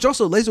 Which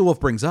also Laser Wolf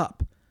brings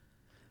up.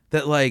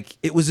 That, like,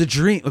 it was a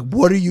dream. Like,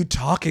 what are you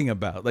talking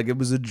about? Like, it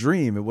was a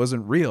dream. It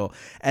wasn't real.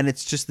 And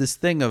it's just this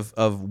thing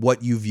of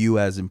what you view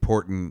as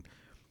important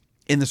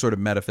in the sort of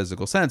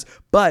metaphysical sense.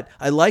 But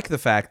I like the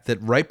fact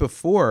that right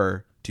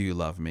before Do You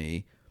Love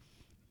Me,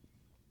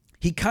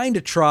 he kind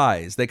of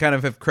tries. They kind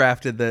of have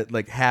crafted that,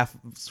 like, half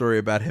story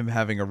about him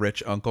having a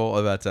rich uncle,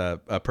 about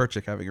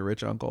Perchik having a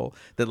rich uncle,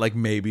 that, like,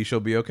 maybe she'll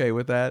be okay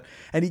with that.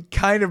 And he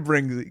kind of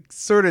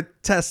sort of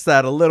tests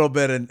that a little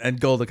bit, and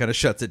Golda kind of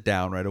shuts it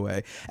down right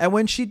away. And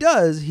when she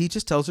does, he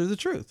just tells her the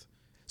truth.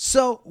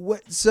 So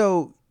what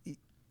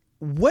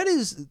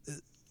is,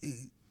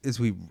 as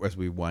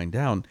we wind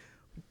down,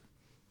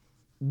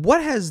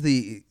 what has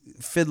the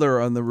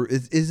Fiddler on the Roof,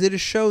 is it a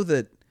show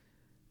that,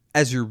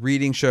 as you're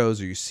reading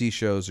shows or you see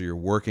shows or you're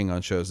working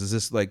on shows, is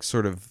this, like,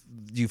 sort of,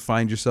 do you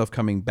find yourself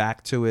coming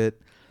back to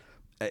it,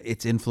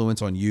 its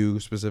influence on you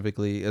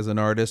specifically as an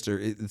artist, or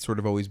it's sort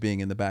of always being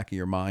in the back of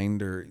your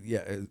mind, or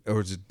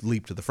is it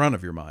leap to the front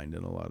of your mind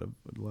in a lot of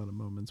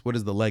moments? What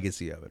is the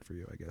legacy of it for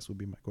you, I guess, would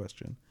be my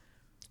question.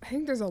 I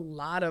think there's a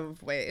lot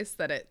of ways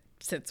that it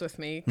sits with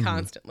me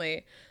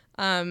constantly.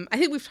 I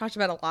think we've talked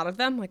about a lot of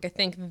them. Like, I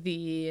think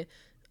the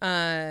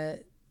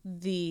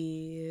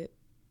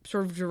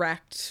sort of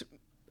direct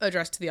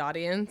address to the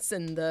audience,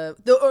 and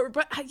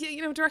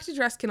direct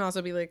address can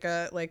also be like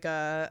a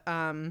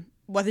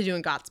What They Do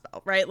in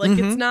Godspell, right? Like,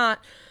 it's not,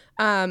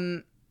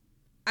 I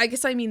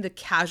guess I mean the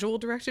casual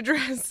direct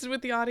address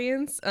with the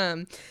audience,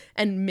 and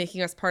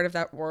making us part of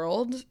that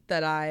world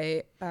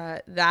that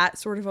that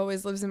sort of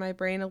always lives in my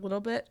brain a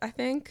little bit, I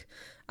think,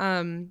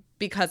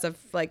 because of,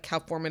 like, how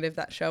formative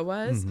that show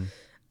was.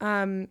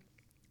 And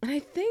I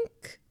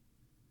think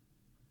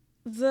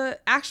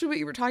actually what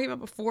you were talking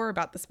about before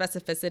about the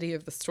specificity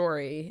of the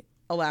story,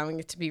 allowing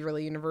it to be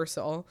really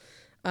universal.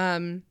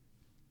 I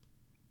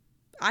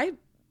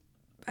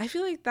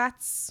feel like I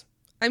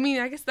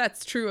guess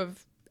that's true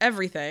of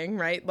everything,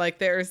 right? Like,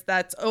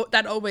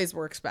 that always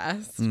works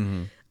best.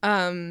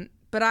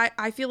 But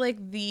I feel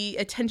like the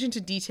attention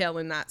to detail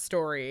in that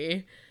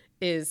story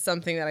is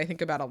something that I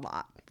think about a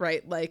lot,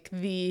 right? Like,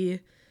 the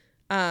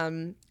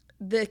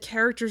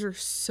characters are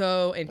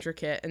so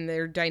intricate and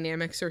their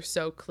dynamics are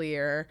so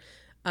clear,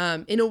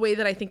 in a way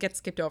that I think gets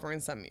skipped over in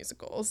some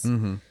musicals.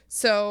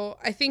 So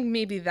I think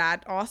maybe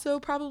that also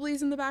probably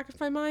is in the back of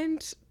my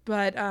mind.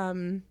 But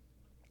yeah,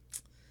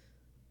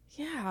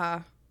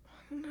 I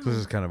don't know. This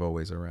is kind of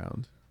always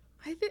around.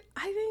 I think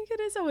it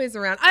is always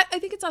around. I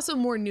think it's also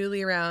more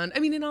newly around. I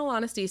mean, in all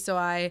honesty, so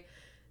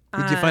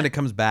do you find it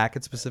comes back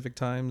at specific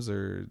times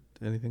or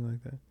anything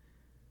like that?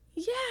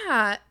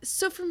 Yeah.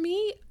 So for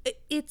me,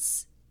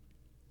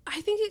 I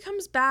think it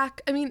comes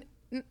back. I mean,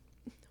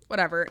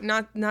 whatever.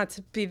 Not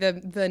to be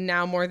the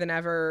now more than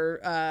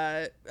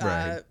ever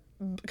right.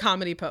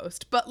 Comedy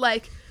post, but,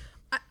 like,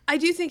 I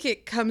do think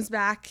it comes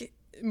back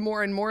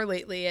more and more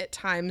lately at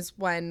times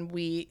when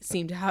we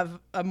seem to have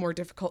a more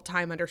difficult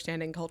time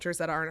understanding cultures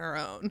that aren't our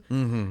own.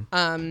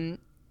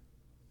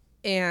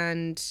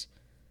 And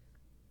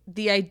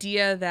the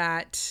idea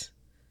that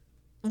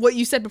what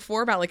you said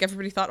before about, like,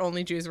 everybody thought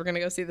only Jews were going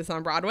to go see this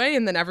on Broadway,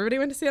 and then everybody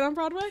went to see it on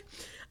Broadway.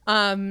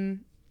 I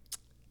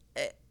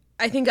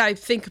think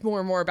more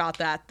and more about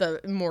that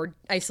the more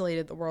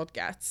isolated the world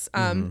gets.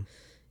 But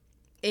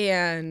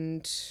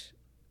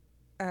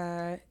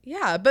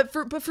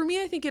for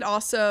me, I think it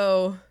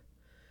also,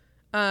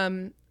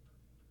 I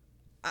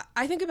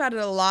think about it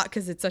a lot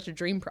because it's such a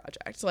dream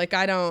project. Like,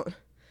 I don't.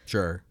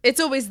 Sure. It's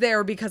always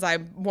there because I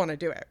want to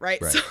do it, right?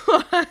 Right. So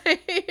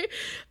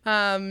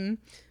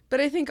but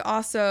I think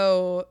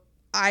also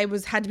I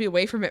had to be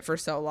away from it for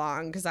so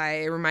long because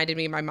it reminded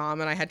me of my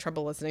mom, and I had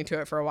trouble listening to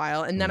it for a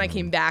while, and then I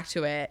came back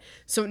to it.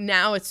 So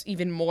now it's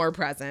even more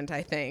present,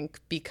 I think,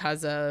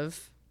 because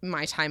of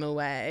my time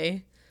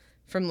away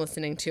from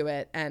listening to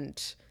it,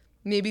 and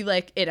maybe,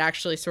 like, it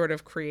actually sort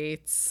of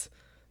creates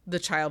the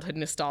childhood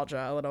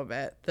nostalgia a little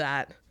bit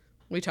that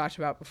we talked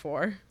about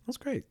before. That's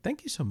great.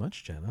 Thank you so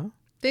much, Jenna.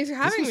 Thanks for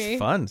having me. This was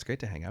fun. It's great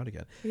to hang out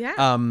again.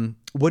 Yeah.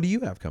 What do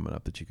you have coming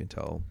up that you can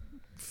tell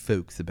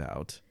folks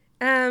about?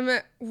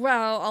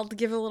 Well, I'll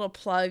give a little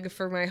plug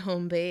for my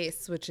home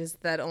base, which is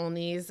that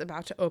Olney's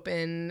about to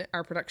open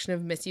our production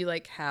of Miss You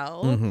Like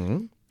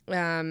Hell.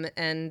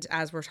 And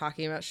as we're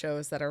talking about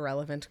shows that are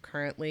relevant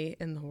currently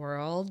in the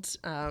world,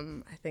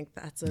 I think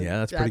that's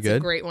pretty good. A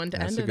great one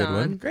to end it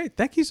on. Great.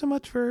 Thank you so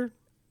much for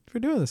for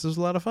doing this. This was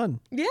a lot of fun.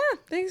 Yeah,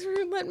 thanks for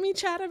letting me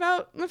chat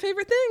about my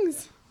favorite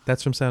things.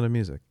 That's from Sound of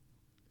Music.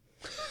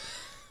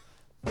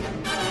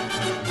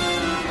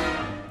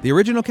 The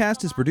original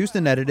cast is produced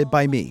and edited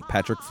by me,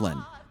 Patrick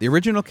Flynn. The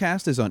original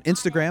cast is on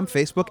Instagram,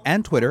 Facebook,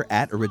 and Twitter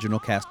at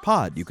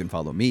OriginalCastPod. You can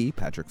follow me,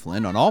 Patrick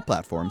Flynn, on all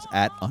platforms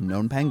at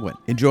Unknown Penguin.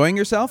 Enjoying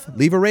yourself?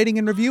 Leave a rating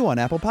and review on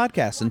Apple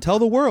Podcasts and tell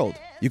the world.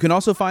 You can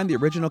also find the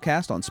original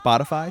cast on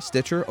Spotify,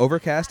 Stitcher,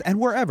 Overcast, and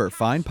wherever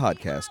fine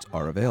podcasts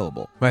are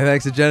available. My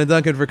thanks to Jenna and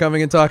Duncan for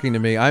coming and talking to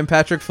me. I'm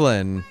Patrick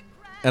Flynn,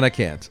 and I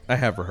can't. I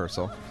have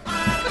rehearsal.